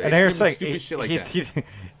Seth over it. It's like, stupid shit like that.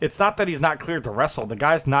 It's not that he's not cleared to wrestle. The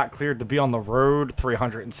guy's not cleared to be on the road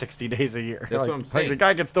 360 days a year. That's what I'm saying. The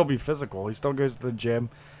guy can still be physical. He still goes to the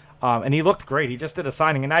gym. And he looked great. He just did a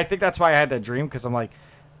signing. And I think that's why I had that dream, because I'm like,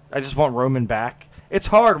 I just want Roman back. It's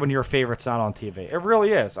hard when your favorite's not on TV. It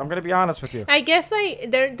really is. I'm going to be honest with you. I guess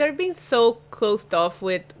they're being so closed off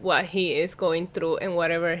with what he is going through and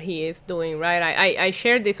whatever he is doing, right? I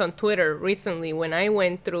shared this on Twitter recently. When I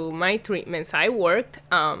went through my treatments, I worked.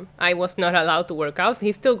 I was not allowed to work out.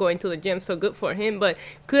 He's still going to the gym, so good for him. But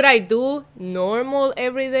could I do normal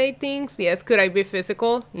everyday things? Yes. Could I be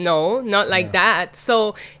physical? No, not like that.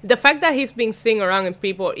 So the fact that he's being seen around and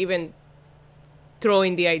people even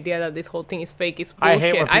throwing the idea that this whole thing is fake is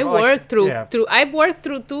bullshit. I worked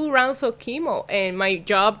through 2 rounds of chemo, and my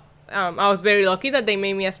job, I was very lucky that they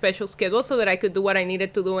made me a special schedule so that I could do what I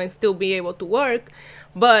needed to do and still be able to work.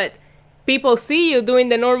 But people see you doing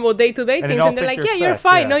the normal day-to-day things, and they're like, yeah, you're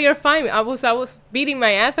fine. No, you're fine. I was beating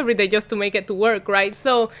my ass every day just to make it to work, right?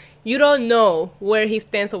 So you don't know where he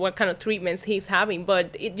stands or what kind of treatments he's having, but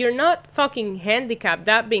you're not fucking handicapped.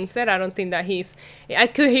 That being said, I don't think that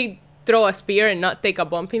could he throw a spear and not take a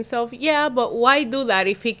bump himself? Yeah, but why do that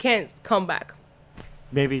if he can't come back?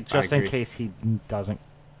 Maybe just in case he doesn't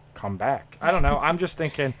come back. I don't know. I'm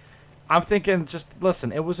thinking, just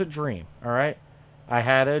listen, it was a dream, all right? I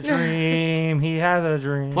had a dream. He had a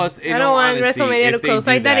dream. Plus, I don't want WrestleMania to close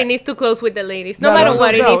like that. It needs to close with the ladies. No matter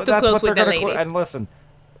what, it needs to close with the ladies. And listen,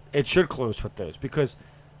 it should close with those because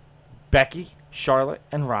Becky, Charlotte,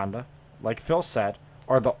 and Ronda, like Phil said,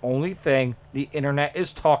 are the only thing the internet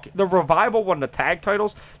is talking. The Revival won the tag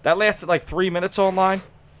titles. That lasted like 3 minutes online.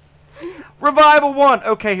 Revival won.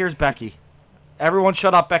 Okay, here's Becky. Everyone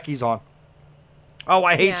shut up. Becky's on. Oh,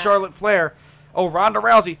 I hate Charlotte Flair. Oh, Ronda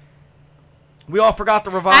Rousey. We all forgot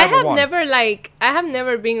the Revival won. I have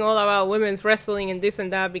never been all about women's wrestling and this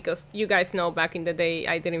and that because you guys know back in the day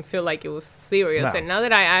I didn't feel like it was serious. No. And now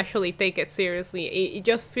that I actually take it seriously, it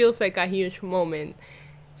just feels like a huge moment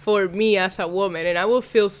for me as a woman, and I will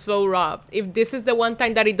feel so robbed if this is the one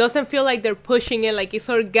time that it doesn't feel like they're pushing it, like it's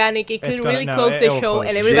organic. It could really close the show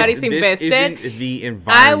and everybody's invested. Isn't the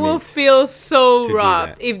environment I will feel so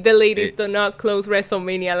robbed if the ladies do not close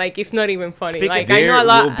WrestleMania. Like it's not even funny. Like I know a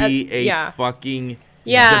lot. There will be a fucking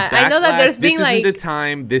I know that there's been like this isn't the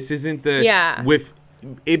time. This isn't the with.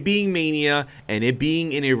 It being Mania and it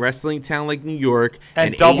being in a wrestling town like New York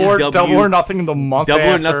and Double or Nothing the month Double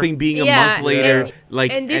after. or Nothing being a month later,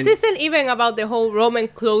 and this isn't even about the whole Roman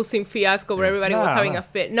closing fiasco where everybody was having a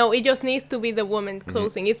fit. No, it just needs to be the woman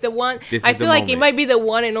closing. It's the one. I feel like it might be the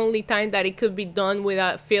one and only time that it could be done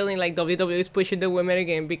without feeling like WWE is pushing the women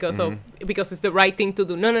again because it's the right thing to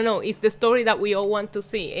do. No. It's the story that we all want to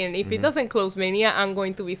see, and if it doesn't close Mania, I'm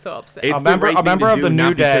going to be so upset. It's a member of the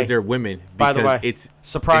New Day because they're women. By the way, it's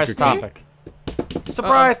surprise topic.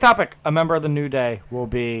 Surprise topic. A member of the New Day will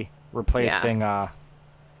be replacing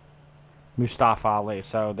Mustafa Ali.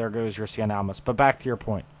 So there goes your Cien Almas. But back to your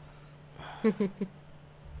point.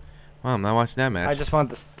 Well, I'm not watching that match. I just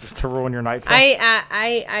wanted to ruin your night.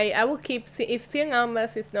 I will keep. If Cien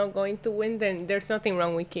Almas is not going to win, then there's nothing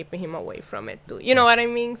wrong with keeping him away from it too. You know what I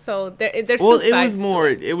mean? So there's two sides.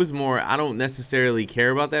 It was more. I don't necessarily care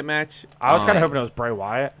about that match. I was kind of hoping it was Bray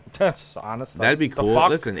Wyatt. Just honest. That'd be cool.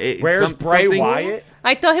 Listen, where's Bray Wyatt?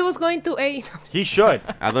 I thought he was going to A. He should.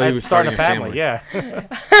 I thought he was starting a family. Yeah. Him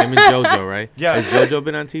and JoJo, right? Yeah. Has JoJo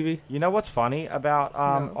been on TV? You know what's funny about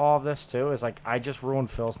all of this too is like I just ruined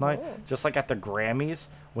Phil's night. Just like at the Grammys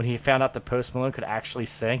when he found out that Post Malone could actually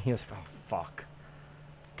sing, he was like, "Oh fuck."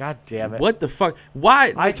 God damn it. What the fuck?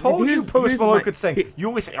 Why? I told you Post Malone could sing. You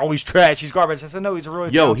always say, oh, he's trash, he's garbage. I said, no, he's a really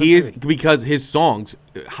he is, because his songs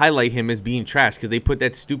highlight him as being trash because they put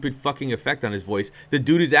that stupid fucking effect on his voice. The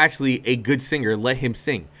dude is actually a good singer. Let him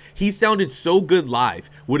sing. He sounded so good live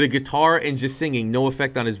with a guitar and just singing, no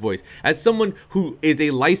effect on his voice. As someone who is a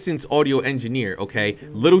licensed audio engineer, okay,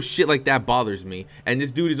 little shit like that bothers me. And this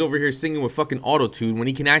dude is over here singing with fucking auto-tune when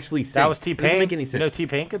he can actually sing. That was T-Pain. Doesn't make any sense. You know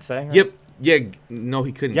T-Pain could sing. Right? Yep. Yeah, no,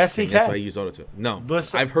 he couldn't. Yes, sing. he can. That's why I use auto-tune. No,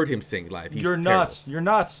 listen, I've heard him sing live. He's You're nuts. You're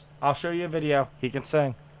nuts. I'll show you a video. He can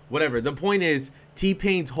sing. Whatever. The point is,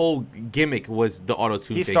 T-Pain's whole gimmick was the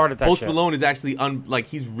auto-tune thing. He started that Post Malone is actually,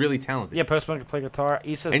 he's really talented. Yeah, Post Malone can play guitar.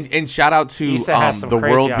 And shout out to the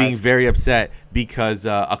world being very upset because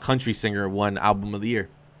a country singer won Album of the Year.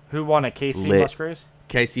 Who won it? Casey Musgraves?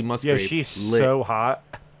 Casey Musgraves. Yo, she's so hot.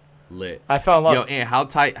 Lit. I fell in love. Yo, and how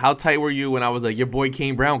tight were you when I was like, your boy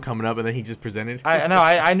Kane Brown coming up, and then he just presented?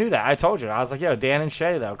 I knew that. I told you. I was like, yo, Dan and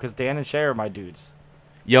Shay though, because Dan and Shay are my dudes.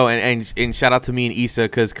 Yo, and shout out to me and Issa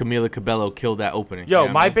because Camila Cabello killed that opening. Yo,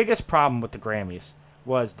 my biggest problem with the Grammys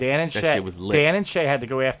was Dan and Shay. That shit was lit. Dan and Shay had to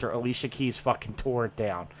go after Alicia Keys fucking tore it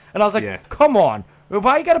down, and I was like, come on.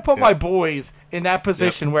 Why you got to put my boys in that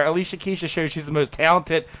position where Alicia Keys just shows she's the most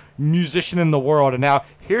talented musician in the world, and now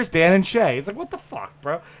here's Dan and Shay. It's like, what the fuck,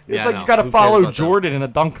 bro? It's like you got to follow Jordan in a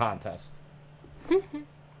dunk contest.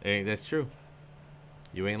 Hey, that's true.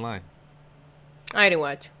 You ain't lying. I didn't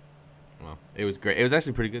watch. Well, it was great. It was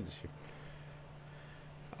actually pretty good this year.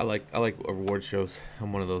 I like award shows.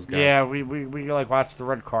 I'm one of those guys. Yeah, we like watch the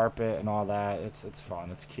red carpet and all that. It's fun.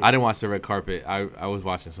 It's cute. I didn't watch the red carpet. I was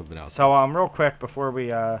watching something else. So real quick before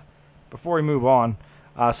we move on,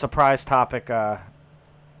 surprise topic.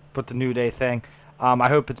 Put the New Day thing. I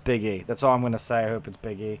hope it's Big E. That's all I'm gonna say. I hope it's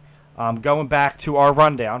Big E. Going back to our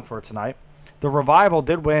rundown for tonight, the Revival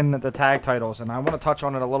did win the tag titles, and I want to touch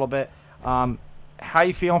on it a little bit. How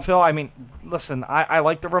you feeling, Phil? I mean, listen, I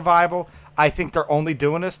like the Revival. I think they're only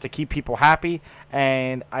doing this to keep people happy,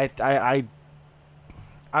 and I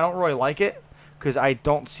don't really like it because I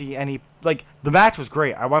don't see any. Like, the match was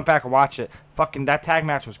great. I went back and watched it. Fucking that tag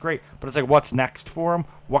match was great. But it's like, what's next for them?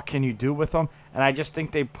 What can you do with them? And I just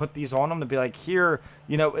think they put these on them to be like, here,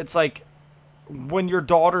 it's like when your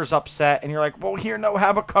daughter's upset and you're like, well, here, no,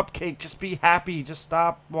 have a cupcake. Just be happy. Just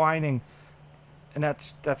stop whining. And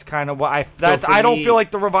that's kind of what I don't feel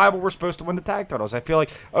like the Revival were supposed to win the tag titles. I feel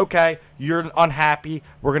like, okay, you're unhappy.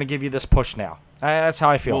 We're going to give you this push now. That's how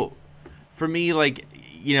I feel. Well, for me, like,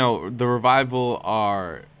 the Revival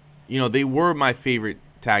are, they were my favorite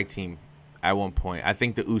tag team at one point. I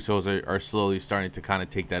think the Usos are slowly starting to kind of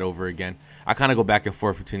take that over again. I kind of go back and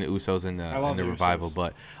forth between the Usos and the Revival.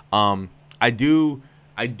 But I do,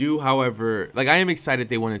 however, like, I am excited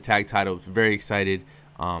they won the tag titles. Very excited.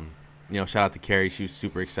 Shout out to Carrie. She was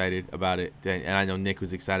super excited about it. And I know Nick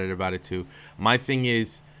was excited about it too. My thing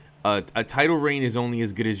is a title reign is only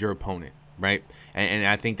as good as your opponent, right? And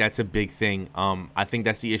I think that's a big thing. I think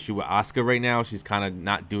that's the issue with Asuka right now. She's kind of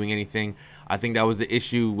not doing anything. I think that was the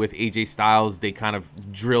issue with AJ Styles. They kind of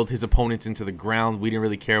drilled his opponents into the ground. We didn't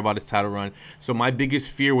really care about his title run. So my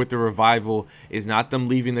biggest fear with the Revival is not them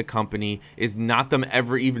leaving the company, is not them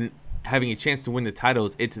ever even having a chance to win the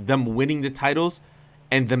titles. It's them winning the titles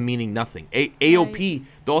and them meaning nothing. AOP,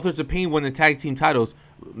 the Authors of Pain, won the tag team titles.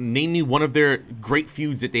 Name me one of their great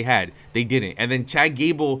feuds that they had. They didn't. And then Chad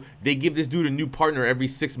Gable, they give this dude a new partner every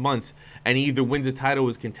 6 months, and he either wins a title or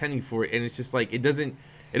is contending for it. And it's just like, it doesn't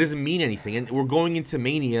mean anything. And we're going into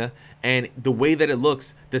Mania, and the way that it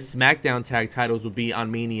looks, the SmackDown tag titles will be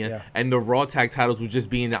on Mania, and the Raw tag titles will just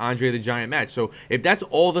be in the Andre the Giant match. So if that's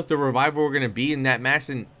all that the Revival are going to be in that match,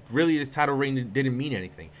 then really this title reign didn't mean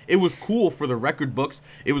anything. It was cool for the record books.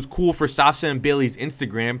 It was cool for Sasha and Bayley's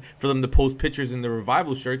Instagram for them to post pictures in the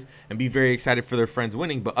Revival shirts and be very excited for their friends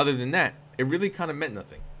winning. But other than that, it really kind of meant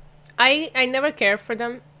nothing. I never cared for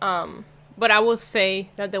them. But I will say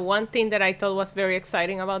that the one thing that I thought was very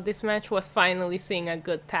exciting about this match was finally seeing a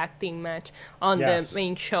good tag team match on the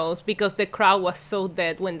main shows, because the crowd was so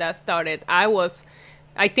dead when that started.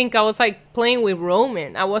 I think I was like playing with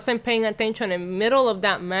Roman. I wasn't paying attention. In the middle of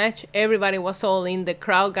that match, everybody was all in. The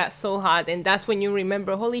crowd got so hot. And that's when you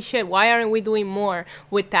remember, holy shit, why aren't we doing more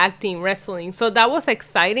with tag team wrestling? So that was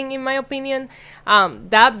exciting in my opinion.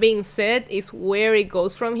 That being said, is where it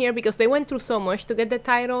goes from here, because they went through so much to get the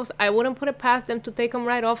titles. I wouldn't put it past them to take them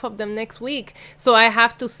right off of them next week. So I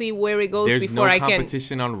have to see where it goes before I can. There's no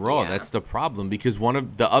competition on Raw. That's the problem, because one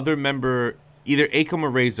of the other member, either Akam or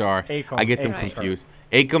Razor, I get them confused.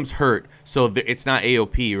 Akam's hurt, so it's not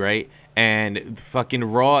AOP, right? And fucking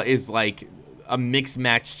Raw is like a mixed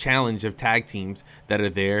match challenge of tag teams that are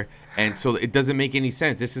there, and so it doesn't make any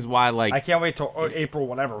sense. This is why, like, I can't wait till April,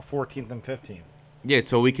 14th and 15th. Yeah,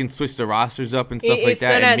 so we can switch the rosters up and stuff like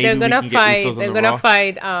that. And maybe they're gonna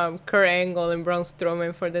fight Kurt Angle and Braun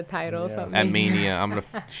Strowman for the titles at Mania. I'm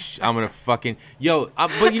gonna fucking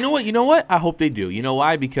but you know what? I hope they do. You know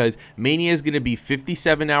why? Because Mania is gonna be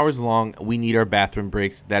 57 hours long. We need our bathroom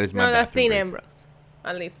breaks. That is my bathroom break. No, that's Dean Ambrose,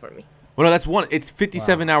 at least for me. Well, no, that's one. It's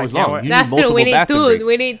 57 hours long. That's true. We need two.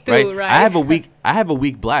 We need two, right? I have a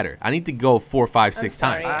weak bladder. I need to go 4, 5, 6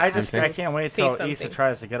 times. I can't wait till Issa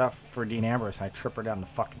tries to get up for Dean Ambrose and I trip her down the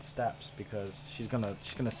fucking steps, because she's gonna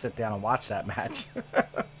sit down and watch that match.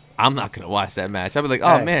 I'm not gonna watch that match. I'll be like,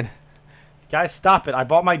 oh man. Guys, stop it. I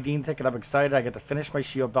bought my Dean ticket. I'm excited. I get to finish my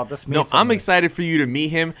Shield belt. This means I'm excited for you to meet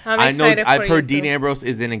him. I've heard Dean Ambrose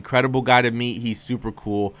is an incredible guy to meet. He's super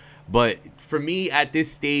cool. But for me, at this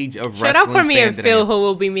stage of wrestling, shout out for me and Phil, who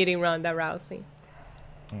will be meeting Ronda Rousey.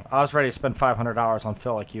 I was ready to spend $500 on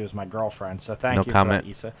Phil like he was my girlfriend. So thank you for that,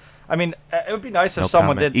 Issa. I mean, it would be nice if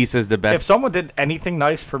someone did. Issa's the best. If someone did anything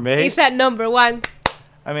nice for me. Issa number one.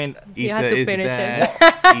 I mean, you have to finish it.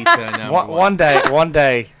 Issa number one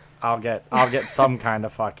day, I'll get some kind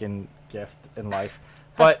of fucking gift in life.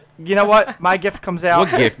 But you know what? My gift comes out.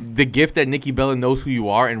 What gift? The gift that Nikki Bella knows who you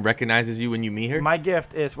are and recognizes you when you meet her? My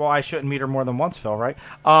gift is, I shouldn't meet her more than once, Phil, right?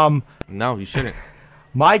 No, you shouldn't.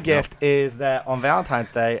 My gift is that on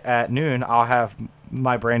Valentine's Day at noon, I'll have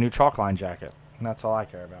my brand new chalk line jacket. And that's all I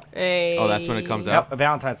care about. Hey. Oh, that's when it comes out? Yep,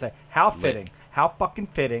 Valentine's Day. How fitting. How fucking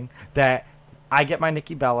fitting that I get my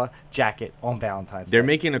Nikki Bella jacket on Valentine's Day. They're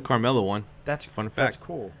making a Carmella one. That's fun fact. That's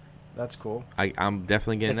cool. That's cool. I'm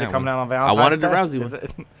definitely getting that one. Is it coming out on Valentine's Day? I wanted the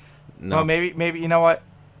Rousey one. No. Well, maybe you know what?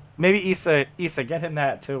 Maybe Issa, get him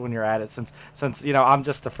that too when you're at it. Since I'm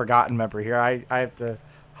just a forgotten member here. I have to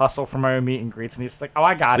hustle for my own meet and greets, and he's like, "Oh,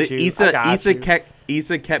 I got you."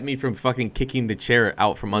 Issa kept me from fucking kicking the chair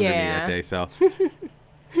out from under me that day. So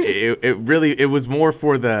it was more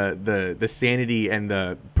for the sanity and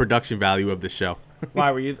the production value of the show.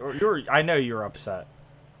 Why were you? I know you're upset.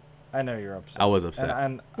 I I was upset.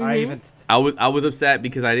 And I even. I was upset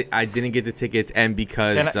because I didn't get the tickets and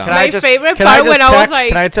because favorite part when I was like,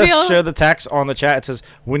 can I just show the text on the chat? It says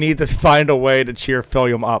we need to find a way to cheer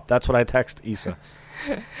Philium up. That's what I text Issa.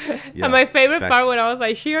 Yeah, and my favorite part when I was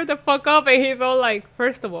like, cheer the fuck up, and he's all like,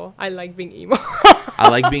 first of all, I like being emo. I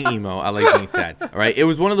like being emo. I like being sad. All right. It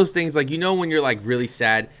was one of those things like, when you're like really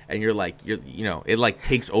sad and you're it like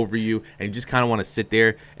takes over you and you just kind of want to sit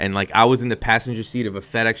there. And like I was in the passenger seat of a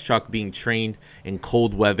FedEx truck being trained in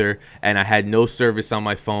cold weather and I had no service on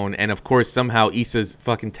my phone. And of course, somehow Issa's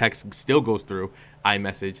fucking text still goes through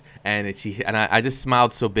iMessage. And I just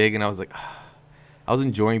smiled so big and I was like, I was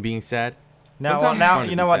enjoying being sad. Now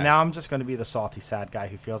you know what? Sad. Now I'm just going to be the salty, sad guy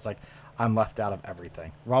who feels like I'm left out of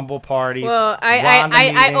everything. Rumble parties. Well,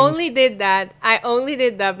 I only did that. I only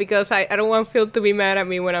did that because I don't want Phil to be mad at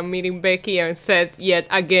me when I'm meeting Becky and said yet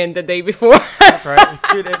again the day before. That's right.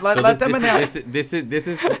 Dude, let them announce. This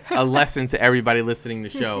is a lesson to everybody listening to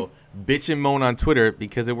the show. Bitch and moan on Twitter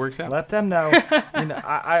because it works out. Let them know.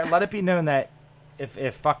 I let it be known that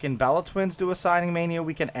if fucking Bella Twins do a signing Mania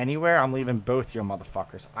weekend anywhere, I'm leaving both your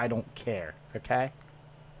motherfuckers. I don't care. Okay?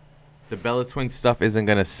 The Bella Twins stuff isn't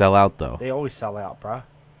gonna sell out though. They always sell out, bro.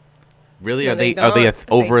 Really? No, are they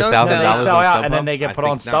over $1,000 on StubHub? And then they get put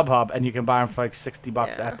on StubHub, and you can buy them for like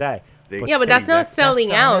 $60 that day. But that's not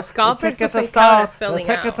selling out. Scalpers doesn't count as selling out.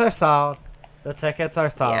 The tickets are sold. The tickets are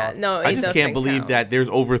sold. Yeah, no, I just can't believe that there's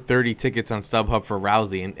over 30 tickets on StubHub for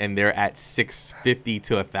Rousey, and they're at $650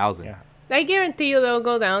 to $1,000. Yeah. I guarantee you they'll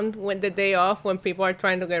go down when the day off when people are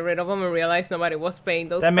trying to get rid of them and realize nobody was paying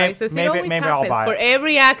those prices. It always happens. For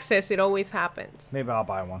every access, it always happens. Maybe I'll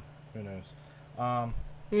buy one. Who knows?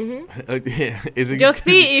 Just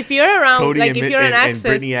be if you're around, Cody like if you're an access. And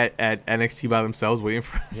Brittany at NXT by themselves waiting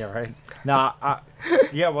for us. Yeah, right.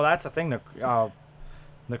 Yeah, well, that's the thing.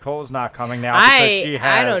 Nicole's not coming now because she has.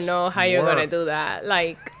 I don't know how you're gonna do that.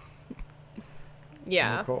 Like,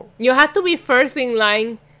 yeah, Nicole. You have to be first in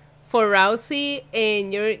line for Rousey,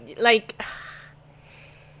 and you're like,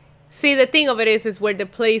 see, the thing of it is where the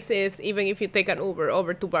place is. Even if you take an Uber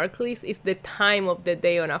over to Barclays, it's the time of the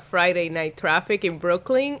day on a Friday night traffic in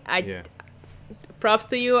Brooklyn. Props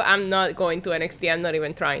to you. I'm not going to NXT. I'm not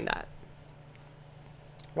even trying that.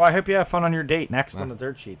 Well, I hope you have fun on your date next on the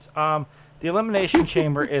Dirt Sheets. The Elimination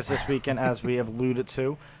Chamber is this weekend, as we have alluded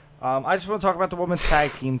to. I just want to talk about the Women's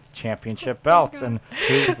Tag Team Championship belts. And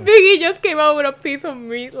Biggie just came out with a piece of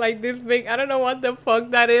meat like this big. I don't know what the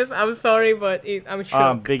fuck that is. I'm sorry, but I'm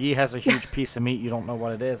shocked. Biggie has a huge piece of meat. You don't know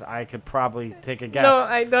what it is. I could probably take a guess. No,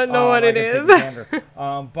 I don't know what it is.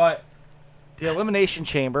 But the Elimination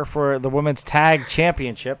Chamber for the Women's Tag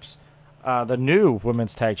Championships, the new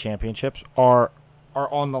Women's Tag Championships, are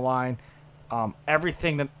on the line.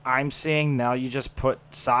 Everything that I'm seeing now, you just put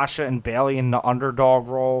Sasha and Bayley in the underdog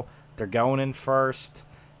role. They're going in first.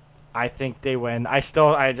 I think they win. I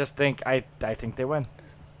think they win.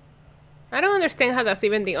 I don't understand how that's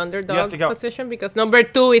even the underdog position because number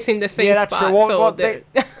 2 is in the same spot. True.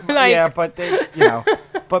 Well,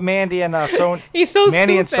 but Mandy and Sonya. He's so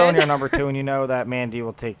Mandy stupid. and Sonya are number 2, and you know that Mandy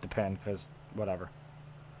will take the pin because whatever.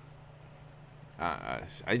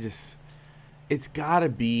 It's gotta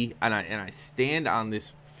be, and I stand on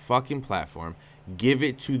this fucking platform. Give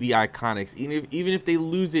it to the Iconics, even if they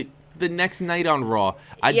lose it the next night on Raw.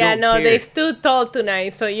 I don't care. They stood tall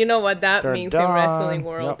tonight, so you know what that means in wrestling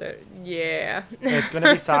world. Yep. Yeah, it's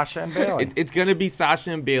gonna be Sasha and Bayley. It's gonna be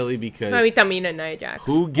Sasha and Bayley because Tamina and Nia Jax.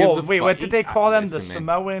 Who gives a fuck? Wait, what did they call them? The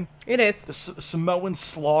Samoan. It is the Samoan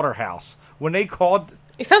Slaughterhouse. When they called,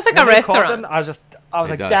 it sounds like a restaurant. I was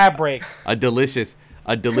like, dab break. A delicious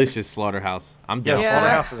slaughterhouse. I'm down. Yeah,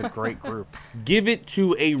 Slaughterhouse is a great group. Give it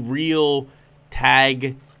to a real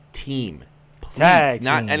tag team. Please. And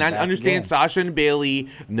I understand Sasha and Bayley,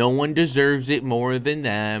 no one deserves it more than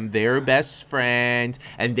them. They're best friends,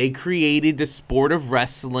 and they created the sport of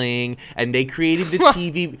wrestling, and they created the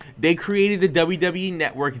TV. They created the WWE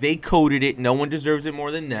Network. They coded it. No one deserves it more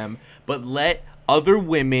than them. But let other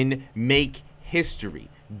women make history.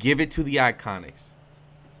 Give it to the Iconics.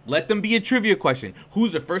 Let them be a trivia question.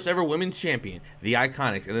 Who's the first ever women's champion? The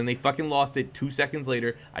Iconics. And then they fucking lost it 2 seconds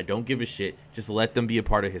later. I don't give a shit. Just let them be a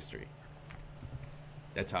part of history.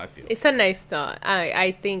 That's how I feel. It's a nice thought.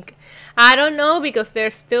 I think, I don't know, because they're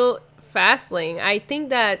still Fastlane. I think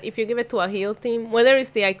that if you give it to a heel team, whether it's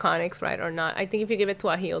the Iconics, right, or not, I think if you give it to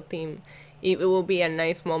a heel team, it will be a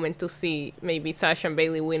nice moment to see maybe Sasha and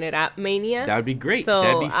Bailey win it at Mania. That would be great. So,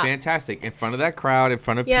 that'd be fantastic. In front of that crowd, in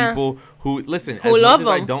front of people who, listen, who as love much as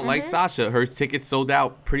I them. don't like Sasha, her tickets sold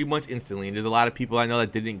out pretty much instantly. And there's a lot of people I know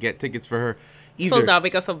that didn't get tickets for her either. Sold out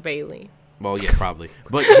because of Bailey. Well, yeah, probably.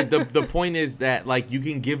 But the point is that, like, you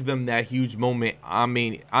can give them that huge moment on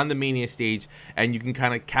the Mania stage, and you can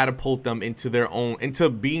kind of catapult them into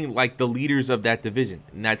being like the leaders of that division,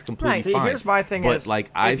 and that's completely fine. See, here's my thing: but like,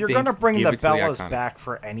 if you're gonna bring the Bellas Iconics back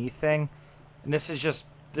for anything, and this is just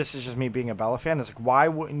me being a Bella fan. It's like, why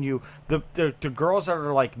wouldn't you? The girls that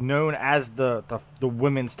are like known as the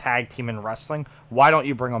women's tag team in wrestling, why don't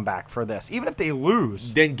you bring them back for this? Even if they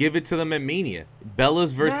lose, then give it to them at Mania.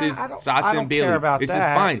 Bellas versus Sasha and Bailey. It's just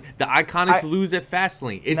fine. The Iconics lose at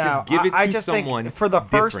Fastlane. It's just give it to someone for the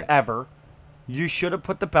first different. ever. You should have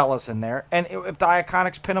put the Bellas in there, and if the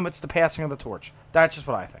Iconics pin them, it's the passing of the torch. That's just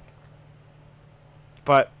what I think.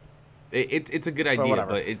 But. It's a good idea,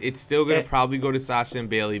 but it's still gonna probably go to Sasha and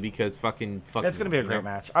Bailey because fucking. It's gonna be a great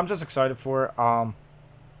match. I'm just excited for it. I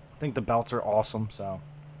think the belts are awesome, so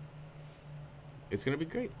it's gonna be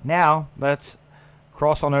great. Now let's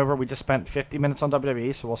cross on over. We just spent 50 minutes on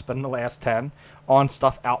WWE, so we'll spend the last 10 on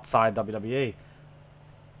stuff outside WWE.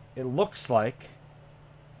 It looks like,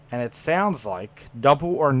 and it sounds like,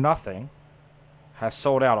 Double or Nothing has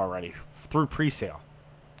sold out already through pre-sale.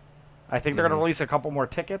 I think they're going to release a couple more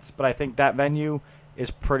tickets, but I think that venue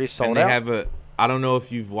is pretty sold out. And they have I don't know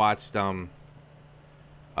if you've watched the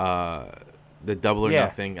Double or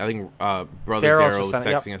Nothing. I think Brother Daryl is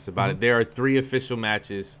texting us about it. There are 3 official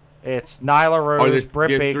matches. It's Nyla Rose,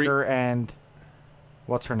 Britt Baker, and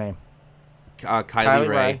what's her name? Kylie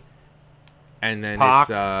Ray. And then Pac.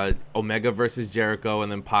 It's Omega versus Jericho,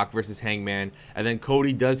 and then Pac versus Hangman. And then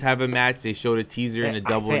Cody does have a match. They showed a teaser in a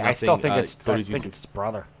Double or Nothing. I still think it's his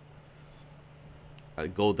brother.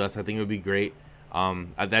 Goldust, I think it would be great.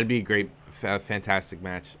 That'd be a great, fantastic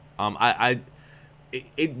match.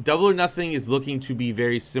 Double or Nothing is looking to be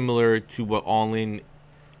very similar to what All In,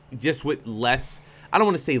 just with less. I don't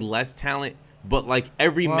want to say less talent, but like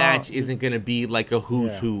every match isn't going to be like a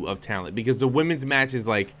who's who of talent because the women's match is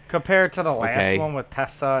like compared to the last one with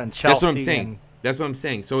Tessa and Chelsea. That's what I'm saying. That's what I'm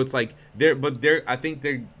saying. So it's like I think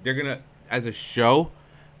they're gonna, as a show.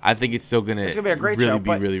 I think it's still gonna. It's gonna be a great really show.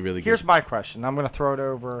 Be really, really good. Here's my question. I'm gonna throw it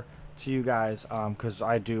over to you guys because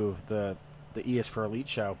I do the E is for Elite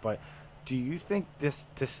show. But do you think this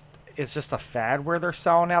is just a fad where they're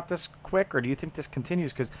selling out this quick, or do you think this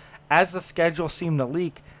continues? Because as the schedule seemed to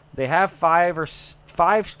leak, they have 4 or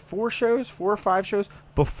 5 shows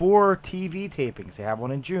before TV tapings. They have one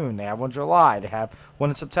in June. They have one in July. They have one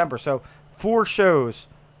in September. So 4 shows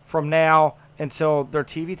from now until their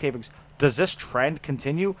TV tapings. Does this trend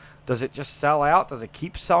continue? Does it just sell out? Does it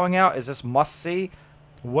keep selling out? Is this must-see?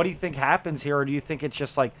 What do you think happens here? Or do you think it's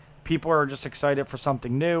just like people are just excited for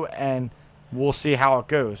something new and we'll see how it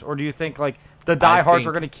goes? Or do you think like the diehards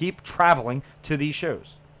are going to keep traveling to these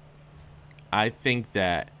shows? I think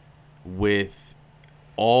that with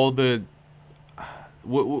all the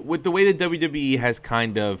with the way that WWE has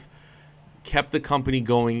kind of kept the company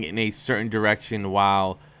going in a certain direction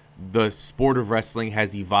while the sport of wrestling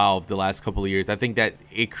has evolved the last couple of years. I think that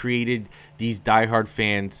it created these diehard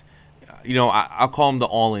fans. You know, I'll call them the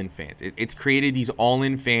all-in fans. It's created these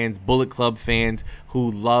all-in fans, Bullet Club fans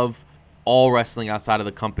who love all wrestling outside of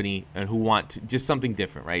the company and who want just something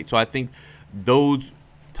different, right? So I think those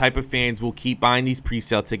type of fans will keep buying these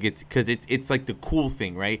pre-sale tickets because it's like the cool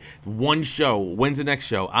thing, right? One show. When's the next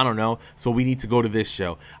show? I don't know. So we need to go to this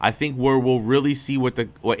show. I think where we'll really see what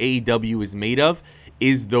AEW is made of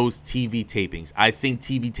is those TV tapings. I think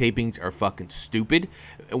TV tapings are fucking stupid.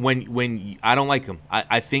 When I don't like them.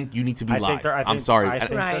 I think you need to be live. I'm sorry. I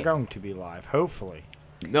think they're going to be live. Hopefully.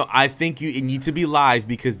 No, I think you need to be live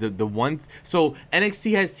because the one. So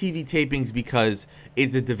NXT has TV tapings because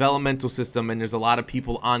it's a developmental system and there's a lot of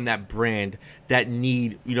people on that brand that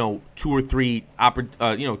need 2 or 3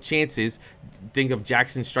 chances. Think of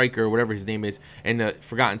Jackson Stryker or whatever his name is, and the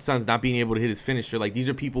Forgotten Sons not being able to hit his finisher. Like these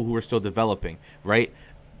are people who are still developing, right?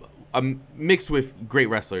 Mixed with great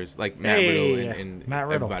wrestlers like Matt Riddle and Matt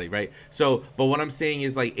Riddle. Everybody, right? So, but what I'm saying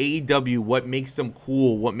is like AEW, what makes them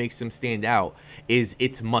cool, what makes them stand out is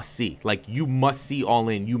it's must see. Like you must see All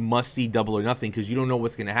In, you must see Double or Nothing because you don't know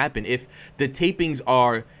what's going to happen. If the tapings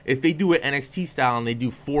if they do it NXT style and they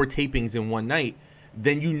do 4 tapings in one night,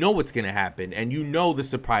 then you know what's going to happen and you know the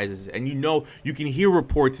surprises and you can hear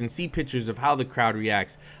reports and see pictures of how the crowd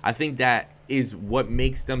reacts. I think that is what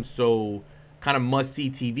makes them so kind of must-see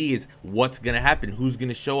TV is what's going to happen, who's going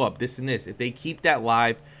to show up, this and this. If they keep that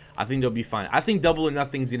live, I think they'll be fine. I think Double or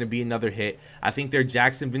Nothing's going to be another hit. I think their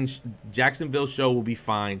Jacksonville show will be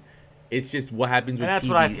fine. It's just what happens with that's TV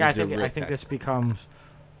what I is think. the real I think test.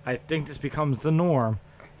 this becomes the norm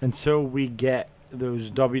until we get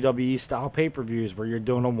those WWE style pay-per-views where you're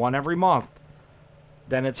doing them one every month.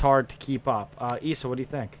 Then it's hard to keep up. Issa, what do you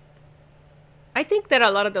think? I think that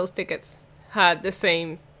a lot of those tickets had the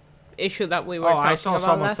same issue that we were talking I saw about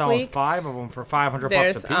someone last selling week. 5 of them for $500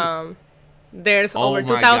 There's a piece. There's Oh over my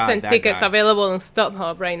 2,000 God, that tickets guy. available on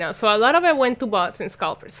StubHub right now. So a lot of it went to bots and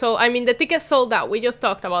scalpers. So, I mean, the tickets sold out. We just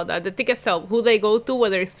talked about that. The tickets sell. Who they go to,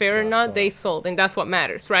 whether it's fair or not, they sold. And that's what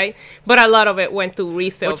matters, right? But a lot of it went to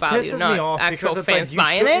resale Which value, pisses me not off actual because fans you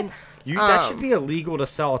buying it. That should be illegal to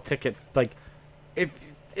sell a ticket. Like, that's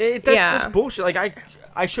Yeah. just bullshit. Like,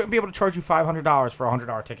 I shouldn't be able to charge you $500 for a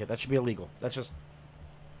 $100 ticket. That should be illegal. That's just...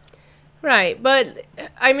 Right, but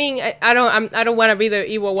I mean, I don't want to be the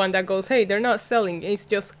evil one that goes, "Hey, they're not selling. It's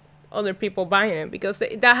just other people buying it," because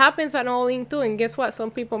that happens at All In too. And guess what?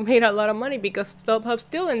 Some people made a lot of money because StubHub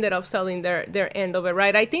still ended up selling their end of it.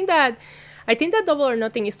 Right? I think that Double or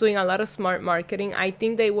Nothing is doing a lot of smart marketing. I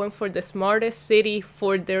think they went for the smartest city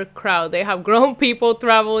for their crowd. They have grown people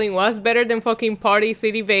traveling. What's better than fucking Party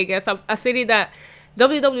City Vegas, a city that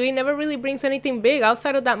WWE never really brings anything big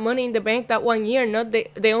outside of that Money in the Bank that one year.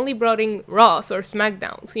 They only brought in Raws or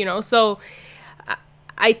SmackDowns, you know. So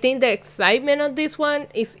I think the excitement of this one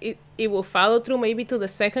is it will follow through maybe to the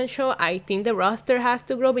second show. I think the roster has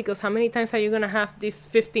to grow because how many times are you gonna have these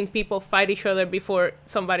 15 people fight each other before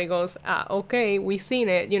somebody goes, okay, we seen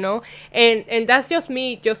it, you know? And that's just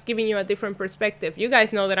me just giving you a different perspective. You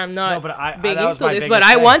guys know that I'm not big into this, but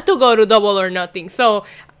I want to go to Double or Nothing. So.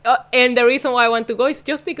 And the reason why I want to go is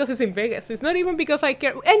just because it's in Vegas. It's not even because I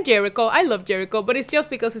care. And Jericho, I love Jericho, but it's just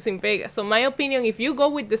because it's in Vegas. So my opinion, if you go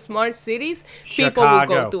with the smart cities, people will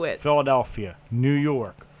go to it. Philadelphia, New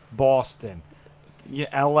York, Boston,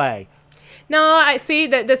 LA. No, I see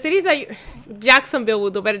that the cities that Jacksonville will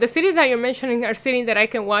do better. The cities that you're mentioning are cities that I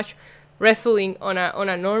can watch wrestling on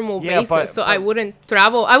a normal basis. So I wouldn't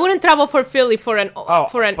travel. I wouldn't travel for Philly for an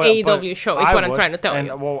AEW show. Is what I'm trying to tell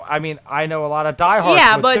you. Well, I mean, I know a lot of diehards.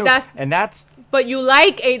 Yeah, but too, that's. But you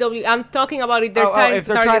like AEW. I'm talking about if they're trying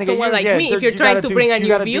to target someone like me. If you're trying to bring a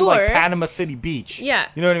new viewer, like Panama City Beach. Yeah,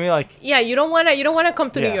 you know what I mean. Like, yeah, you don't wanna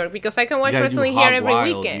come to New York because I can watch wrestling here every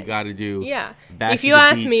weekend. You gotta do. Yeah. If you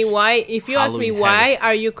ask me why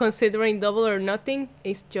are you considering Double or Nothing,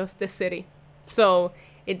 it's just the city. So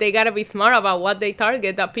they gotta be smart about what they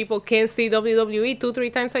target, that people can see WWE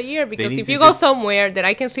 2-3 times a year. Because if you go somewhere that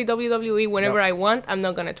I can see WWE whenever I want, I'm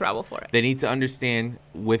not gonna travel for it. They need to understand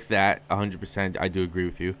with that 100%. I do agree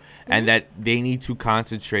with you, and that they need to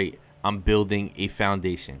concentrate on building a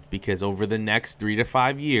foundation, because over the next 3 to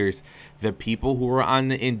 5 years, the people who are on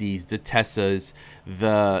the indies, the Tessas,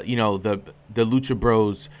 the Lucha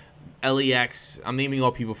Bros, LEX, I'm naming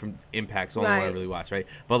all people from Impact, so I don't want to really watch, right?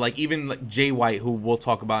 But like even like Jay White, who we'll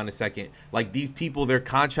talk about in a second, like these people, their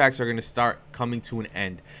contracts are going to start coming to an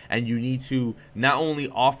end, and you need to not only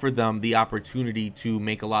offer them the opportunity to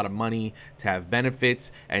make a lot of money, to have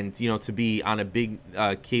benefits, and to be on a big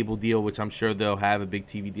cable deal, which I'm sure they'll have a big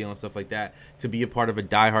TV deal and stuff like that, to be a part of a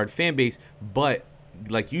diehard fan base, but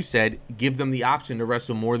like you said, give them the option to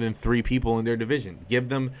wrestle more than 3 people in their division. Give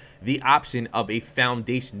them the option of a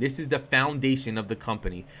foundation. This is the foundation of the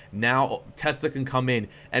company. Now Tessa can come in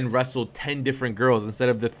and wrestle 10 different girls instead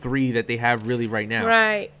of the 3 that they have really right now.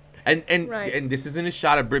 Right. And this isn't a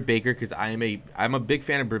shot at Britt Baker, because I'm a big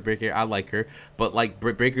fan of Britt Baker. I like her, but like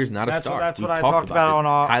Britt Baker's not a star. That's what I talked about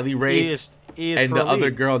on Kylie Ray and the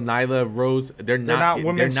other girl, Nyla Rose. They're not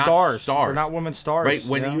women stars. They're not women stars. Right?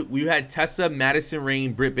 When you had Tessa, Madison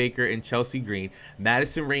Rayne, Britt Baker, and Chelsea Green.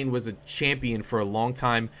 Madison Rayne was a champion for a long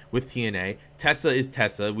time with TNA. Tessa is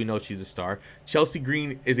Tessa. We know she's a star. Chelsea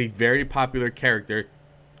Green is a very popular character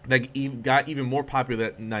that got even more popular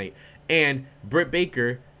that night. And Britt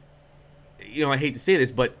Baker, I hate to say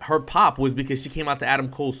this, but her pop was because she came out to Adam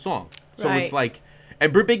Cole's song. So it's like,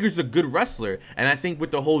 and Britt Baker's a good wrestler, and I think with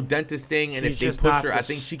the whole dentist thing, and if they push her, I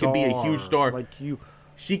think she can be a huge star.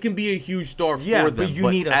 She can be a huge star for them. But you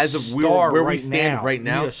need a star where we stand right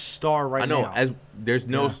now, you need a star right now. I know, as there's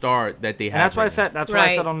no star that they have. And that's what I said. That's what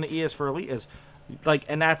I said on the ES for Elite is, like,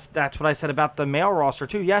 and that's what I said about the male roster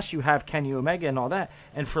too. Yes, you have Kenny Omega and all that,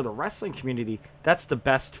 and for the wrestling community, that's the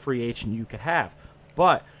best free agent you could have.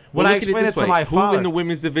 But when I explain it to my father, who in the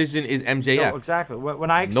women's division is MJF? No, exactly.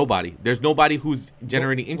 Nobody. There's nobody who's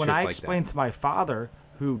generating interest like that. When I explained to my father,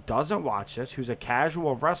 who doesn't watch this, who's a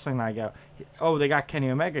casual of wrestling, I go, "Oh, they got Kenny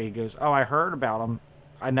Omega." He goes, "Oh, I heard about him.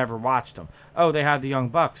 never watched them. Oh, they have the Young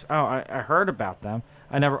Bucks. Oh, I heard about them.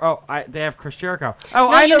 I never. Oh, they have Chris Jericho.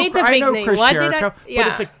 Oh, no, I know. Need the big name. Chris Jericho. Yeah.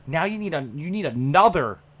 But it's like now you need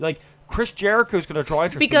another like. Chris Jericho is going to draw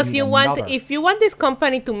interest because if you want this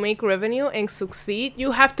company to make revenue and succeed,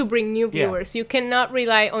 you have to bring new viewers. You cannot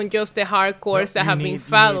rely on just the hardcores that have been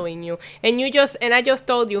following you. And I just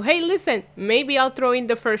told you, hey, listen, maybe I'll throw in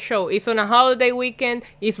the first show. It's on a holiday weekend.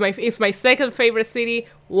 It's my second favorite city.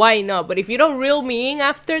 Why not? But if you don't reel me in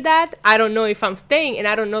after that, I don't know if I'm staying, and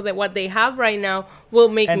I don't know that what they have right now will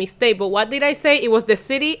make me stay. But what did I say? It was the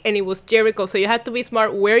city and it was Jericho. So you have to be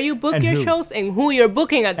smart where you book your shows and who you're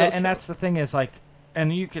booking at those shows. And that's the thing is like,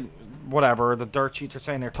 and you can, whatever, the dirt sheets are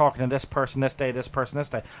saying they're talking to this person this day, this person this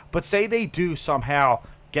day. But say they do somehow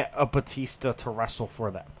get a Batista to wrestle for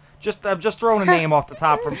them. I'm just throwing a name off the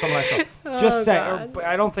top from someone I saw. Just say,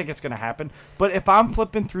 I don't think it's going to happen. But if I'm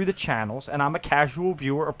flipping through the channels and I'm a casual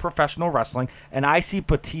viewer of professional wrestling and I see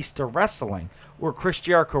Batista wrestling or Chris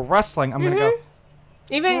Jericho wrestling, I'm going to go.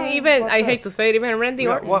 Even I hate to say it, even Randy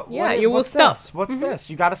Orton. You will stop. What's this?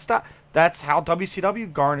 You got to stop. That's how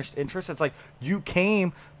WCW garnished interest. It's like you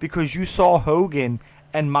came because you saw Hogan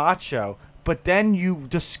and Macho, but then you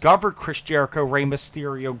discovered Chris Jericho, Rey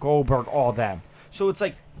Mysterio, Goldberg, all them. So it's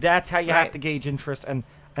like that's how you have to gauge interest, and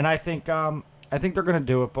I think they're gonna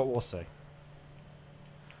do it, but we'll see.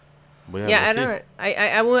 I don't.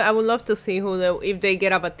 I would love to see if they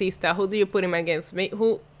get a Batista. Who do you put him against?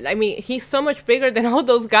 He's so much bigger than all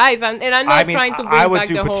those guys, and I'm not trying to bring back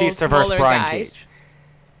the whole Batista smaller versus Brian guys. Cage.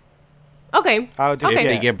 Okay. If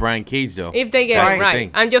they get Brian Cage, though. If they get right.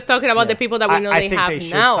 I'm just talking about the people that we know they have now. I think they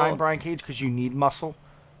should sign Brian Cage because you need muscle.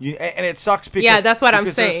 And it sucks because that's what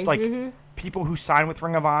I'm saying. Like people who sign with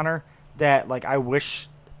Ring of Honor that like I wish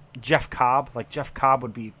Jeff Cobb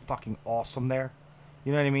would be fucking awesome there.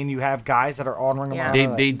 You know what I mean? You have guys that are on Ring of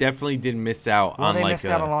Honor. They definitely did miss out on they missed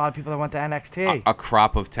out on a lot of people that went to NXT. A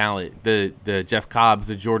crop of talent. The Jeff Cobbs,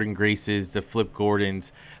 the Jordan Graces, the Flip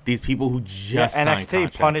Gordons. These people who just signed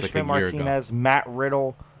NXT, Punishment Martinez, Matt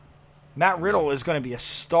Riddle. Matt Riddle is going to be a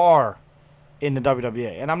star in the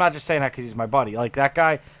WWE, and I'm not just saying that because he's my buddy. Like that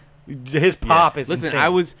guy, his pop is insane.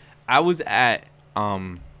 I was at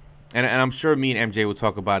and I'm sure me and MJ will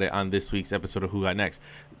talk about it on this week's episode of Who Got Next.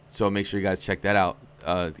 So make sure you guys check that out.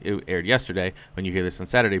 It aired yesterday when you hear this on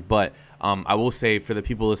Saturday. But I will say for the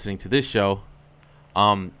people listening to this show,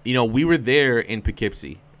 we were there in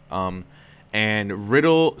Poughkeepsie. And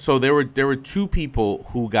Riddle, so there were two people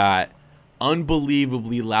who got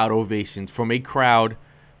unbelievably loud ovations from a crowd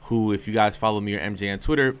who, if you guys follow me or MJ on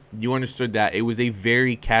Twitter, you understood that it was a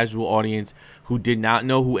very casual audience who did not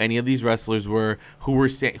know who any of these wrestlers were, who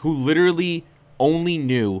literally only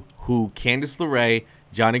knew who Candice LeRae,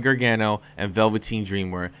 Johnny Gargano, and Velveteen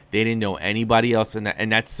Dream were. They didn't know anybody else,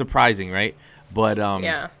 and that's surprising, right? But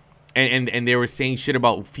and they were saying shit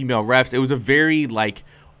about female refs. It was a very like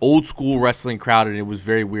old school wrestling crowd, and it was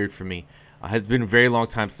very weird for me. It's been a very long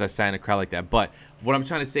time since I sat in a crowd like that. But what I'm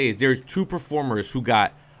trying to say is there's two performers who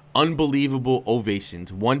got unbelievable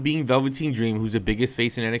ovations. One being Velveteen Dream, who's the biggest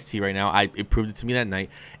face in NXT right now. It proved it to me that night.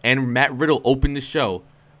 And Matt Riddle opened the show,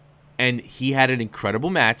 and he had an incredible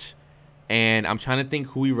match. And I'm trying to think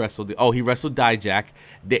who he wrestled. Oh, he wrestled Dijak.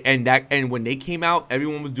 And when they came out,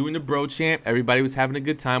 everyone was doing the bro chant. Everybody was having a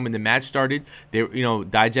good time. When the match started,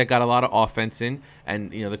 Dijak got a lot of offense in,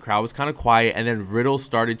 and the crowd was kind of quiet. And then Riddle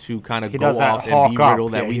started to kind of go off and be Riddle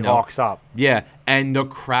that we know. Hawks up. Yeah, and the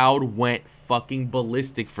crowd went fucking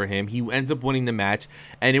ballistic for him. He ends up winning the match,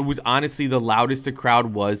 and it was honestly the loudest the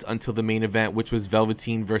crowd was until the main event, which was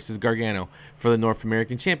Velveteen versus Gargano for the North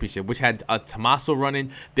American Championship, which had Tommaso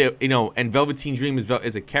running there, and Velveteen Dream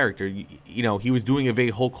is a character. He was doing a very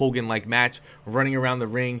Hulk Hogan like match, running around the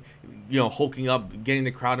ring, hulking up, getting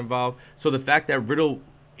the crowd involved. So the fact that Riddle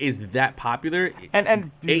is that popular,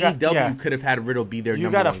 and AEW could have had Riddle be their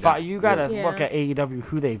number one guy. You gotta look at AEW,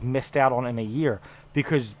 who they've missed out on in a year,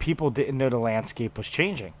 because people didn't know the landscape was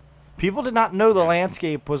changing. People did not know the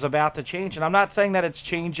landscape was about to change, and I'm not saying that it's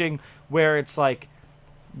changing where it's like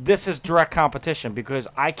this is direct competition, because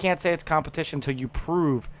I can't say it's competition until you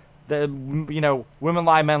prove that women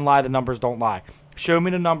lie, men lie, the numbers don't lie. Show me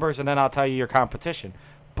the numbers, and then I'll tell you your competition.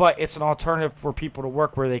 But it's an alternative for people to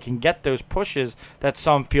work where they can get those pushes that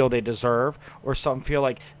some feel they deserve, or some feel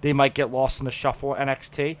like they might get lost in the shuffle at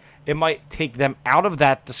NXT. It might take them out of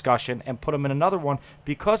that discussion and put them in another one,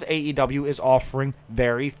 because AEW is offering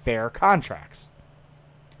very fair contracts.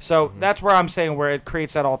 So that's where I'm saying where it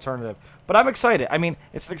creates that alternative. But I'm excited. I mean,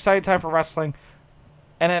 it's an exciting time for wrestling.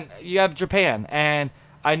 And then you have Japan. And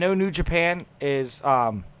I know New Japan is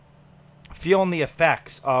feeling the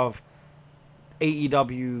effects of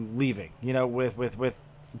AEW leaving, with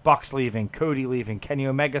Bucks leaving, Cody leaving, Kenny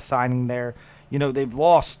Omega signing there. You know, they've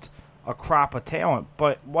lost a crop of talent.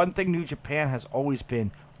 But one thing New Japan has always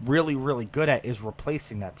been really, really good at is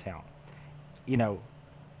replacing that talent. You know,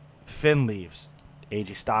 Finn leaves,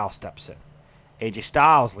 AJ Styles steps in. AJ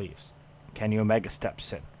Styles leaves, Kenny Omega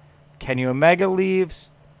steps in. Kenny Omega leaves,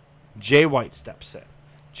 Jay White steps in.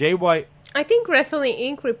 Jay White... I think Wrestling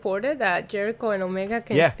Inc. reported that Jericho and Omega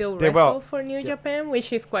can still wrestle for New Japan,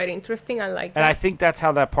 which is quite interesting. I like that. And I think that's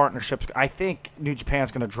how that partnership's... I think New Japan's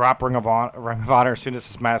going to drop Ring of Honor as soon as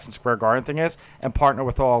this Madison Square Garden thing is and partner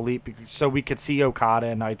with All Elite so we could see Okada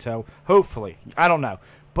and Naito. Hopefully. I don't know.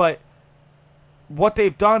 But what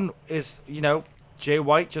they've done is, you know, Jay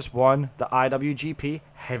White just won the IWGP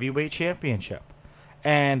Heavyweight Championship.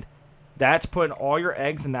 And that's putting all your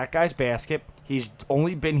eggs in that guy's basket. He's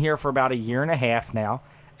only been here for about a year and a half now.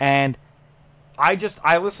 And I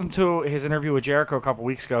listened to his interview with Jericho a couple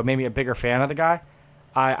weeks ago. It made me a bigger fan of the guy.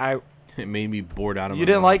 It made me bored out of You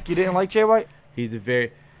didn't like Jay White? He's a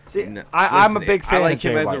very... I'm a big fan I like of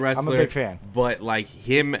Jay him as White. a wrestler. I'm a big fan. But like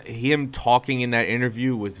him talking in that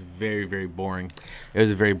interview was very, very boring. It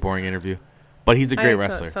was a very boring interview. But he's a great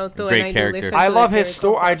wrestler. So too, great character. I love his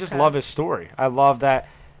story. I just love his story. I love that.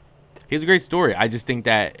 He has a great story. I just think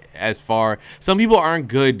that some people aren't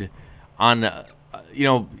good on,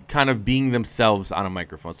 kind of being themselves on a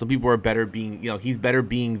microphone. Some people are better being, he's better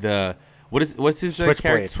being the, what's his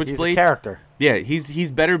character? Switchblade? He's a character. Yeah,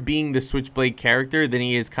 he's better being the Switchblade character than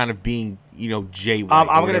he is kind of being, Jay White.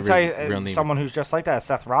 I'm going to tell you someone who's just like that,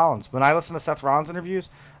 Seth Rollins. When I listen to Seth Rollins interviews,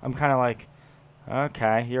 I'm kind of like,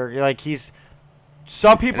 okay, you're like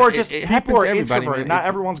some people are just people are introverted. Not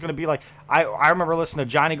everyone's going to be like. I remember listening to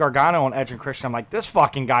Johnny Gargano on Edge and Christian. I'm like, this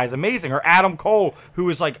fucking guy's amazing. Or Adam Cole, who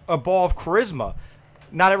is like a ball of charisma.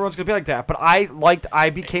 Not everyone's going to be like that. But I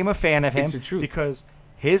became a fan of him because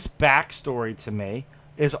his backstory to me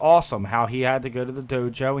is awesome. How he had to go to the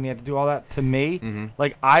dojo and he had to do all that. To me,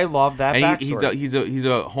 like I love that backstory. He's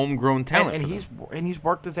a homegrown talent, and he's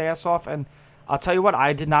worked his ass off. And I'll tell you what,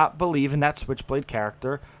 I did not believe in that Switchblade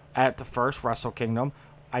character at the first Wrestle Kingdom.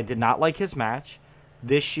 I did not like his match.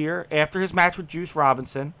 This year, after his match with Juice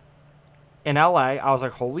Robinson in LA, I was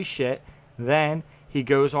like, holy shit. Then he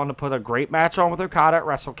goes on to put a great match on with Okada at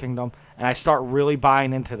Wrestle Kingdom, and I start really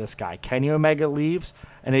buying into this guy. Kenny Omega leaves,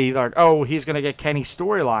 and he's like, oh, he's going to get Kenny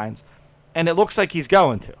storylines. And it looks like he's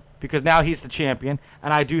going to, because now he's the champion,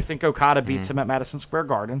 and I do think Okada beats him at Madison Square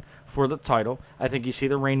Garden for the title. I think you see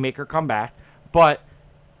the Rainmaker come back. But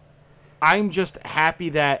I'm just happy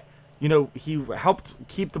that, he helped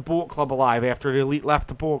keep the Bullet Club alive after the Elite left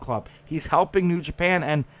the Bullet Club. He's helping New Japan,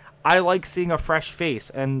 and I like seeing a fresh face.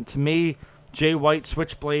 And to me, Jay White,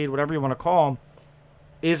 Switchblade, whatever you want to call him,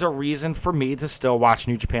 is a reason for me to still watch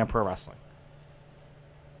New Japan Pro Wrestling.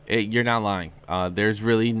 You're not lying. There's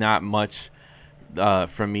really not much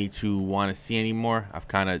for me to want to see anymore. I've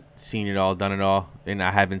kind of seen it all, done it all, and I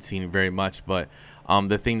haven't seen very much, but...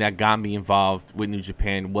 the thing that got me involved with New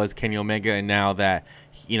Japan was Kenny Omega, and now that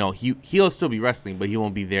he'll still be wrestling, but he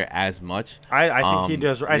won't be there as much. I think he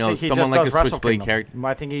does. I think he someone just like does a Switchblade character.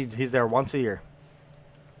 I think he's there once a year,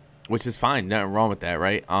 which is fine. Nothing wrong with that,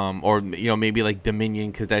 right? Or maybe like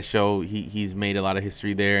Dominion, because that show he's made a lot of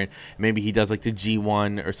history there, and maybe he does like the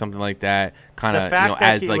G1 or something like that. Kind of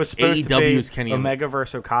as like AEW's Kenny Omega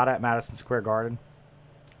versus Okada at Madison Square Garden.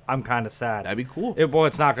 I'm kind of sad. That'd be cool.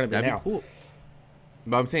 It's not going to be That'd now. Be cool.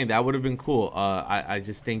 But I'm saying that would have been cool. I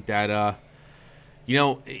just think that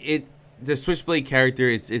the Switchblade character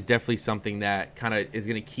is definitely something that kind of is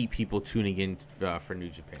going to keep people tuning in for New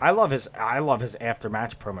Japan. I love his after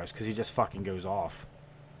match promos because he just fucking goes off.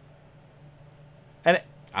 And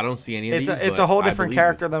I don't see any of these. It's a whole different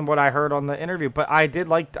character than what I heard on the interview. But I did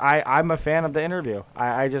like. I'm a fan of the interview.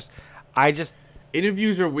 I just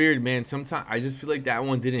interviews are weird, man. Sometimes I just feel like that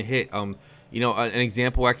one didn't hit. An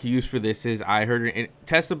example I could use for this is I heard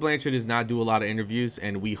Tessa Blanchard does not do a lot of interviews,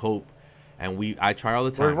 and we hope, and I try all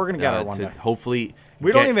the time. We're gonna get her one day. Hopefully,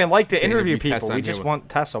 we don't even like to interview people. We just want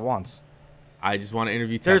Tessa once. I just want to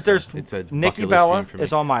interview Tessa. There's it's a Nikki Bella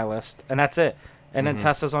is on my list, and that's it. And then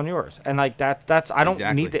Tessa's on yours, and like that's I don't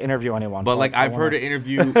need to interview anyone. But like I've heard an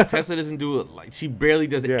interview. Tessa doesn't do it. Like she barely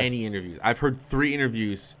does any interviews. I've heard 3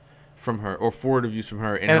 interviews from her or 4 interviews from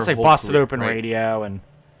her, and it's like Busted Open Radio and.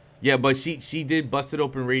 Yeah, but she did Busted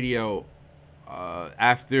Open Radio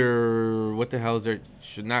after, what the hell is there?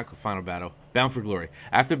 Should not Final Battle. Bound for Glory.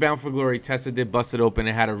 After Bound for Glory, Tessa did Busted Open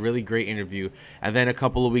and had a really great interview. And then a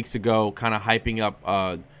couple of weeks ago, kind of hyping up,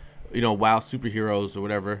 WoW Superheroes or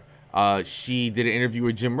whatever, she did an interview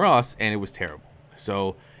with Jim Ross, and it was terrible.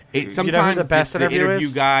 So sometimes the best the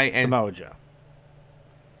interview guy and Samoa Joe.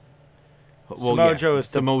 Samoa Joe is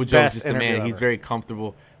Samoa the Joe best is just the man. interviewer He's ever. very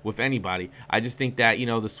comfortable with anybody. I just think that,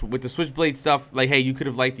 with the Switchblade stuff, like, hey, you could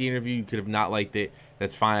have liked the interview, you could have not liked it.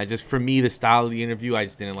 That's fine. For me, the style of the interview, I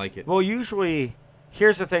just didn't like it. Well, usually,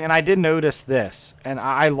 here's the thing, and I did notice this, and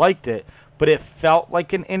I liked it, but it felt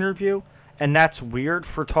like an interview, and that's weird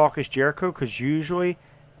for Talk is Jericho because usually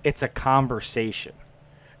it's a conversation.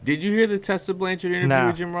 Did you hear the Tessa Blanchard interview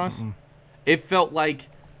with Jim Ross? Mm-mm. It felt like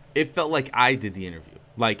I did the interview.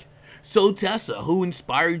 Like, so Tessa, who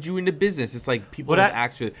inspired you into business? It's like people have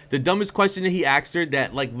asked her. The dumbest question that he asked her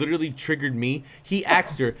that like literally triggered me. He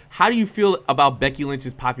asked her, "How do you feel about Becky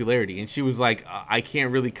Lynch's popularity?" And she was like, "I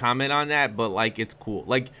can't really comment on that, but like it's cool."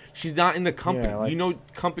 Like she's not in the company. Yeah,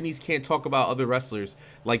 Companies can't talk about other wrestlers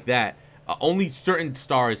like that. Only certain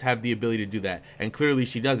stars have the ability to do that, and clearly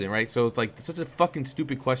she doesn't, right? So it's like such a fucking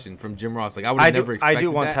stupid question from Jim Ross. Like I would have never expected that. I do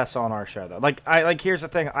want Tessa on our show though. Here's the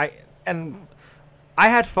thing. I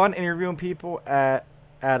had fun interviewing people at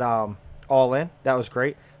All In. That was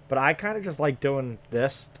great. But I kind of just like doing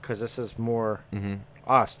this because this is more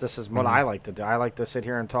us. This is what I like to do. I like to sit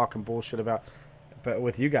here and talk and bullshit but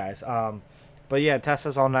with you guys. But yeah,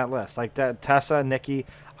 Tessa's on that list. Like that, Tessa, Nikki.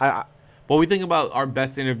 Well, we think about our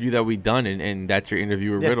best interview that we've done, and that's your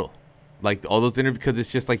interview with Riddle. Like all those interviews, because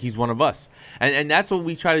it's just like he's one of us. And that's what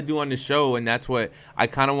we try to do on the show, and that's what I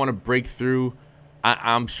kind of want to break through.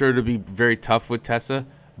 I'm sure it'll be very tough with Tessa,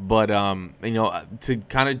 but to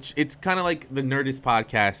kind of, it's kind of like the Nerdist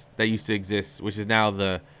podcast that used to exist, which is now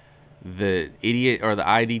the idiot or the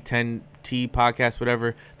ID10T podcast,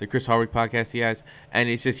 whatever, the Chris Hardwick podcast he has, and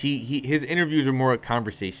it's just his interviews are more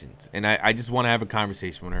conversations, and I just want to have a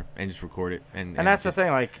conversation with her and just record it and that's the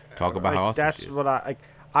thing, like talk about how awesome that's she is. what I like.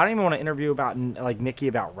 I don't even want to interview about like Nikki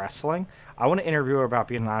about wrestling. I want to interview her about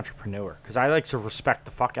being an entrepreneur because I like to respect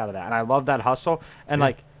the fuck out of that, and I love that hustle and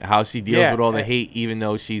like how she deals with all the hate, even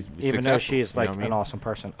though she's though she's like an awesome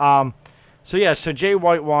person. So Jay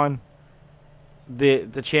White won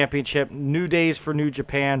the championship. New days for New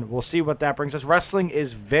Japan. We'll see what that brings us. Wrestling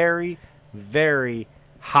is very, very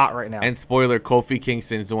hot right now. And spoiler, Kofi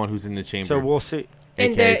Kingston is the one who's in the chamber. So we'll see.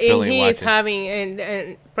 And he is having,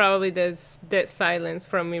 and probably there's dead silence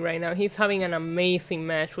from me right now. He's having an amazing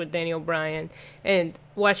match with Daniel Bryan, and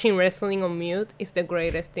watching wrestling on mute is the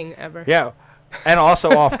greatest thing ever. Yeah, and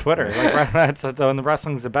also off Twitter. Like that's when the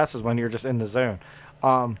wrestling's the best is when you're just in the zone.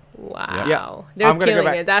 Wow, yeah. They're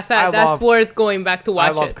killing it. That's worth going back to watch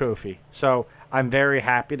it. I love Kofi, so I'm very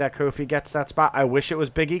happy that Kofi gets that spot. I wish it was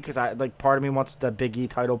Big E because part of me wants the Big E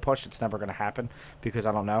title push. It's never going to happen because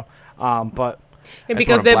I don't know, but. And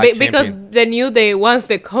because the New Day wants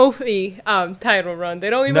the Kofi title run. They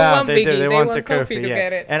don't even want Big E. They want Kofi to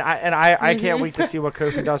get it. And I can't wait to see what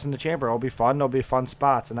Kofi does in the chamber. It'll be fun. There'll be fun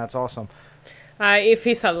spots, and that's awesome. If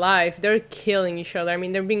he's alive, they're killing each other. I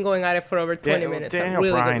mean, they've been going at it for over 20 minutes. Daniel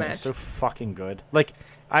really Bryan good match. is so fucking good. Like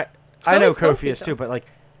I know Kofi is too, but like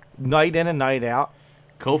night in and night out.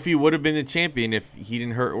 Kofi would have been the champion if he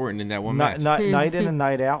didn't hurt Orton in that one match. Night in and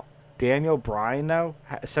night out. Daniel Bryan, though,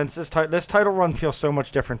 since this title run feels so much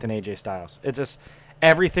different than AJ Styles. It just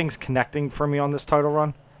everything's connecting for me on this title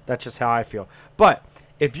run. That's just how I feel. But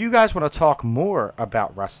if you guys want to talk more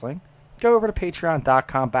about wrestling, go over to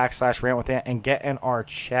patreon.com/rantwithant and get in our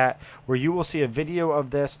chat where you will see a video of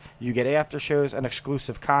this. You get after shows and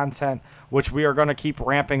exclusive content, which we are going to keep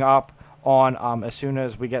ramping up on as soon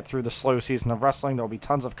as we get through the slow season of wrestling. There will be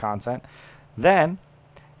tons of content. Then,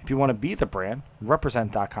 if you want to be the brand,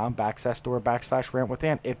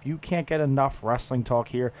 represent.com/store/rantwithant. If you can't get enough wrestling talk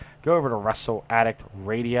here, go over to Wrestle Addict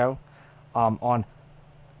Radio on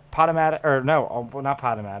Podomatic, not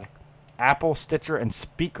Podomatic, Apple, Stitcher, and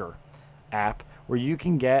Speaker app, where you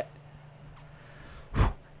can get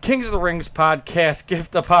Kings of the Rings podcast,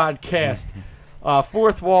 Gift the Podcast,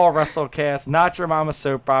 Fourth Wall WrestleCast, Not Your Mama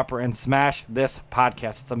Soap Opera, and Smash This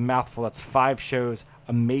Podcast. It's a mouthful. It's 5 shows.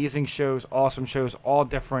 Amazing shows, awesome shows, all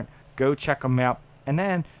different. Go check them out. And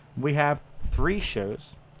then we have 3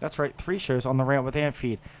 shows. That's right, 3 shows on the Rant with Ant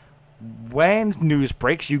feed. When news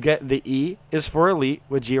breaks, you get the E is for Elite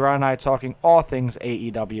with G-Rod and I talking all things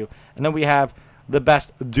AEW. And then we have the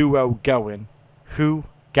best duo going. Who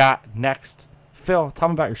got next? Phil, tell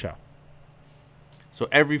me about your show. So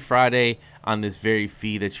every Friday on this very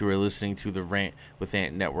feed that you are listening to, the Rant with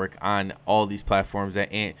Ant Network, on all these platforms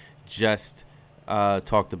that Ant just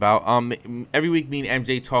talked about. Every week me and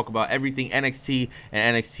MJ talk about everything NXT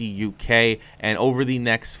and NXT UK, and over the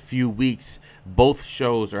next few weeks both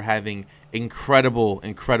shows are having incredible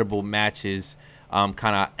matches, kind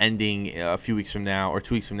of ending a few weeks from now or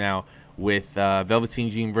 2 weeks from now with Velveteen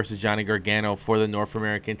Dream versus Johnny Gargano for the North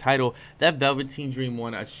American title that Velveteen Dream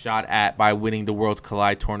won a shot at by winning the Worlds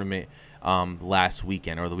Collide tournament last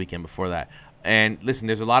weekend or the weekend before that. And listen,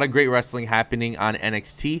 there's a lot of great wrestling happening on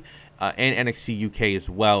NXT and NXT UK as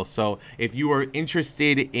well. So if you are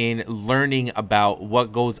interested in learning about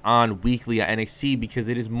what goes on weekly at NXT, because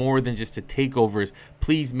it is more than just a takeovers,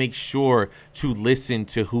 please make sure to listen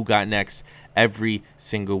to Who Got Next every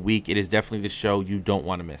single week. It is definitely the show you don't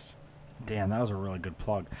want to miss. Damn, that was a really good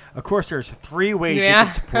plug. Of course, there's 3 ways you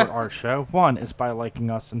can support our show. One is by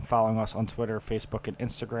liking us and following us on Twitter, Facebook, and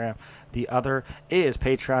Instagram. The other is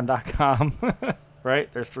patreon.com, right?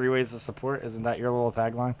 There's 3 ways to support. Isn't that your little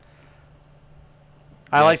tagline?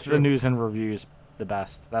 I like the news and reviews the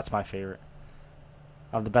best. That's my favorite.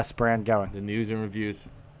 Of the best brand going. The news and reviews.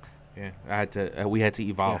 Yeah, we had to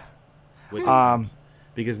evolve. Yeah. With the times.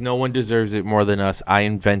 Because no one deserves it more than us. I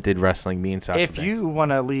invented wrestling, me and Sasha If you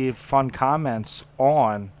want to leave fun comments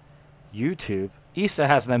on YouTube, Issa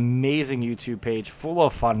has an amazing YouTube page full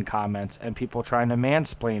of fun comments and people trying to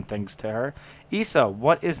mansplain things to her. Issa,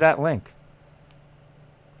 what is that link?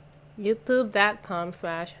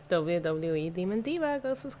 YouTube.com/WWE Demon Diva.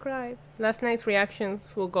 Go subscribe. Last night's reactions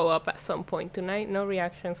will go up at some point tonight. No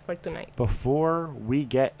reactions for tonight. Before we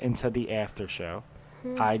get into the after show,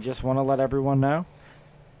 I just want to let everyone know,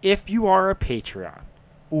 if you are a Patreon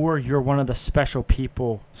or you're one of the special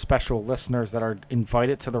people, special listeners that are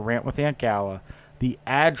invited to the Rant with Aunt Gala, the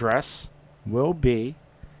address will be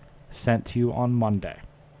sent to you on Monday.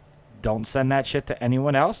 Don't send that shit to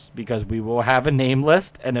anyone else because we will have a name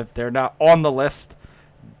list, and if they're not on the list,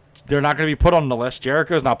 they're not going to be put on the list.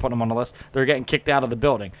 Jericho's not putting them on the list. They're getting kicked out of the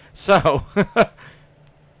building. So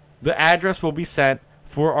the address will be sent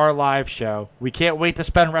for our live show. We can't wait to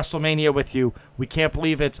spend WrestleMania with you. We can't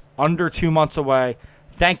believe it's under 2 months away.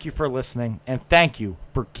 Thank you for listening, and thank you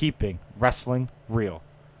for keeping wrestling real.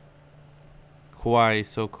 Kawaii,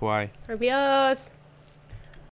 so kawaii. Adios.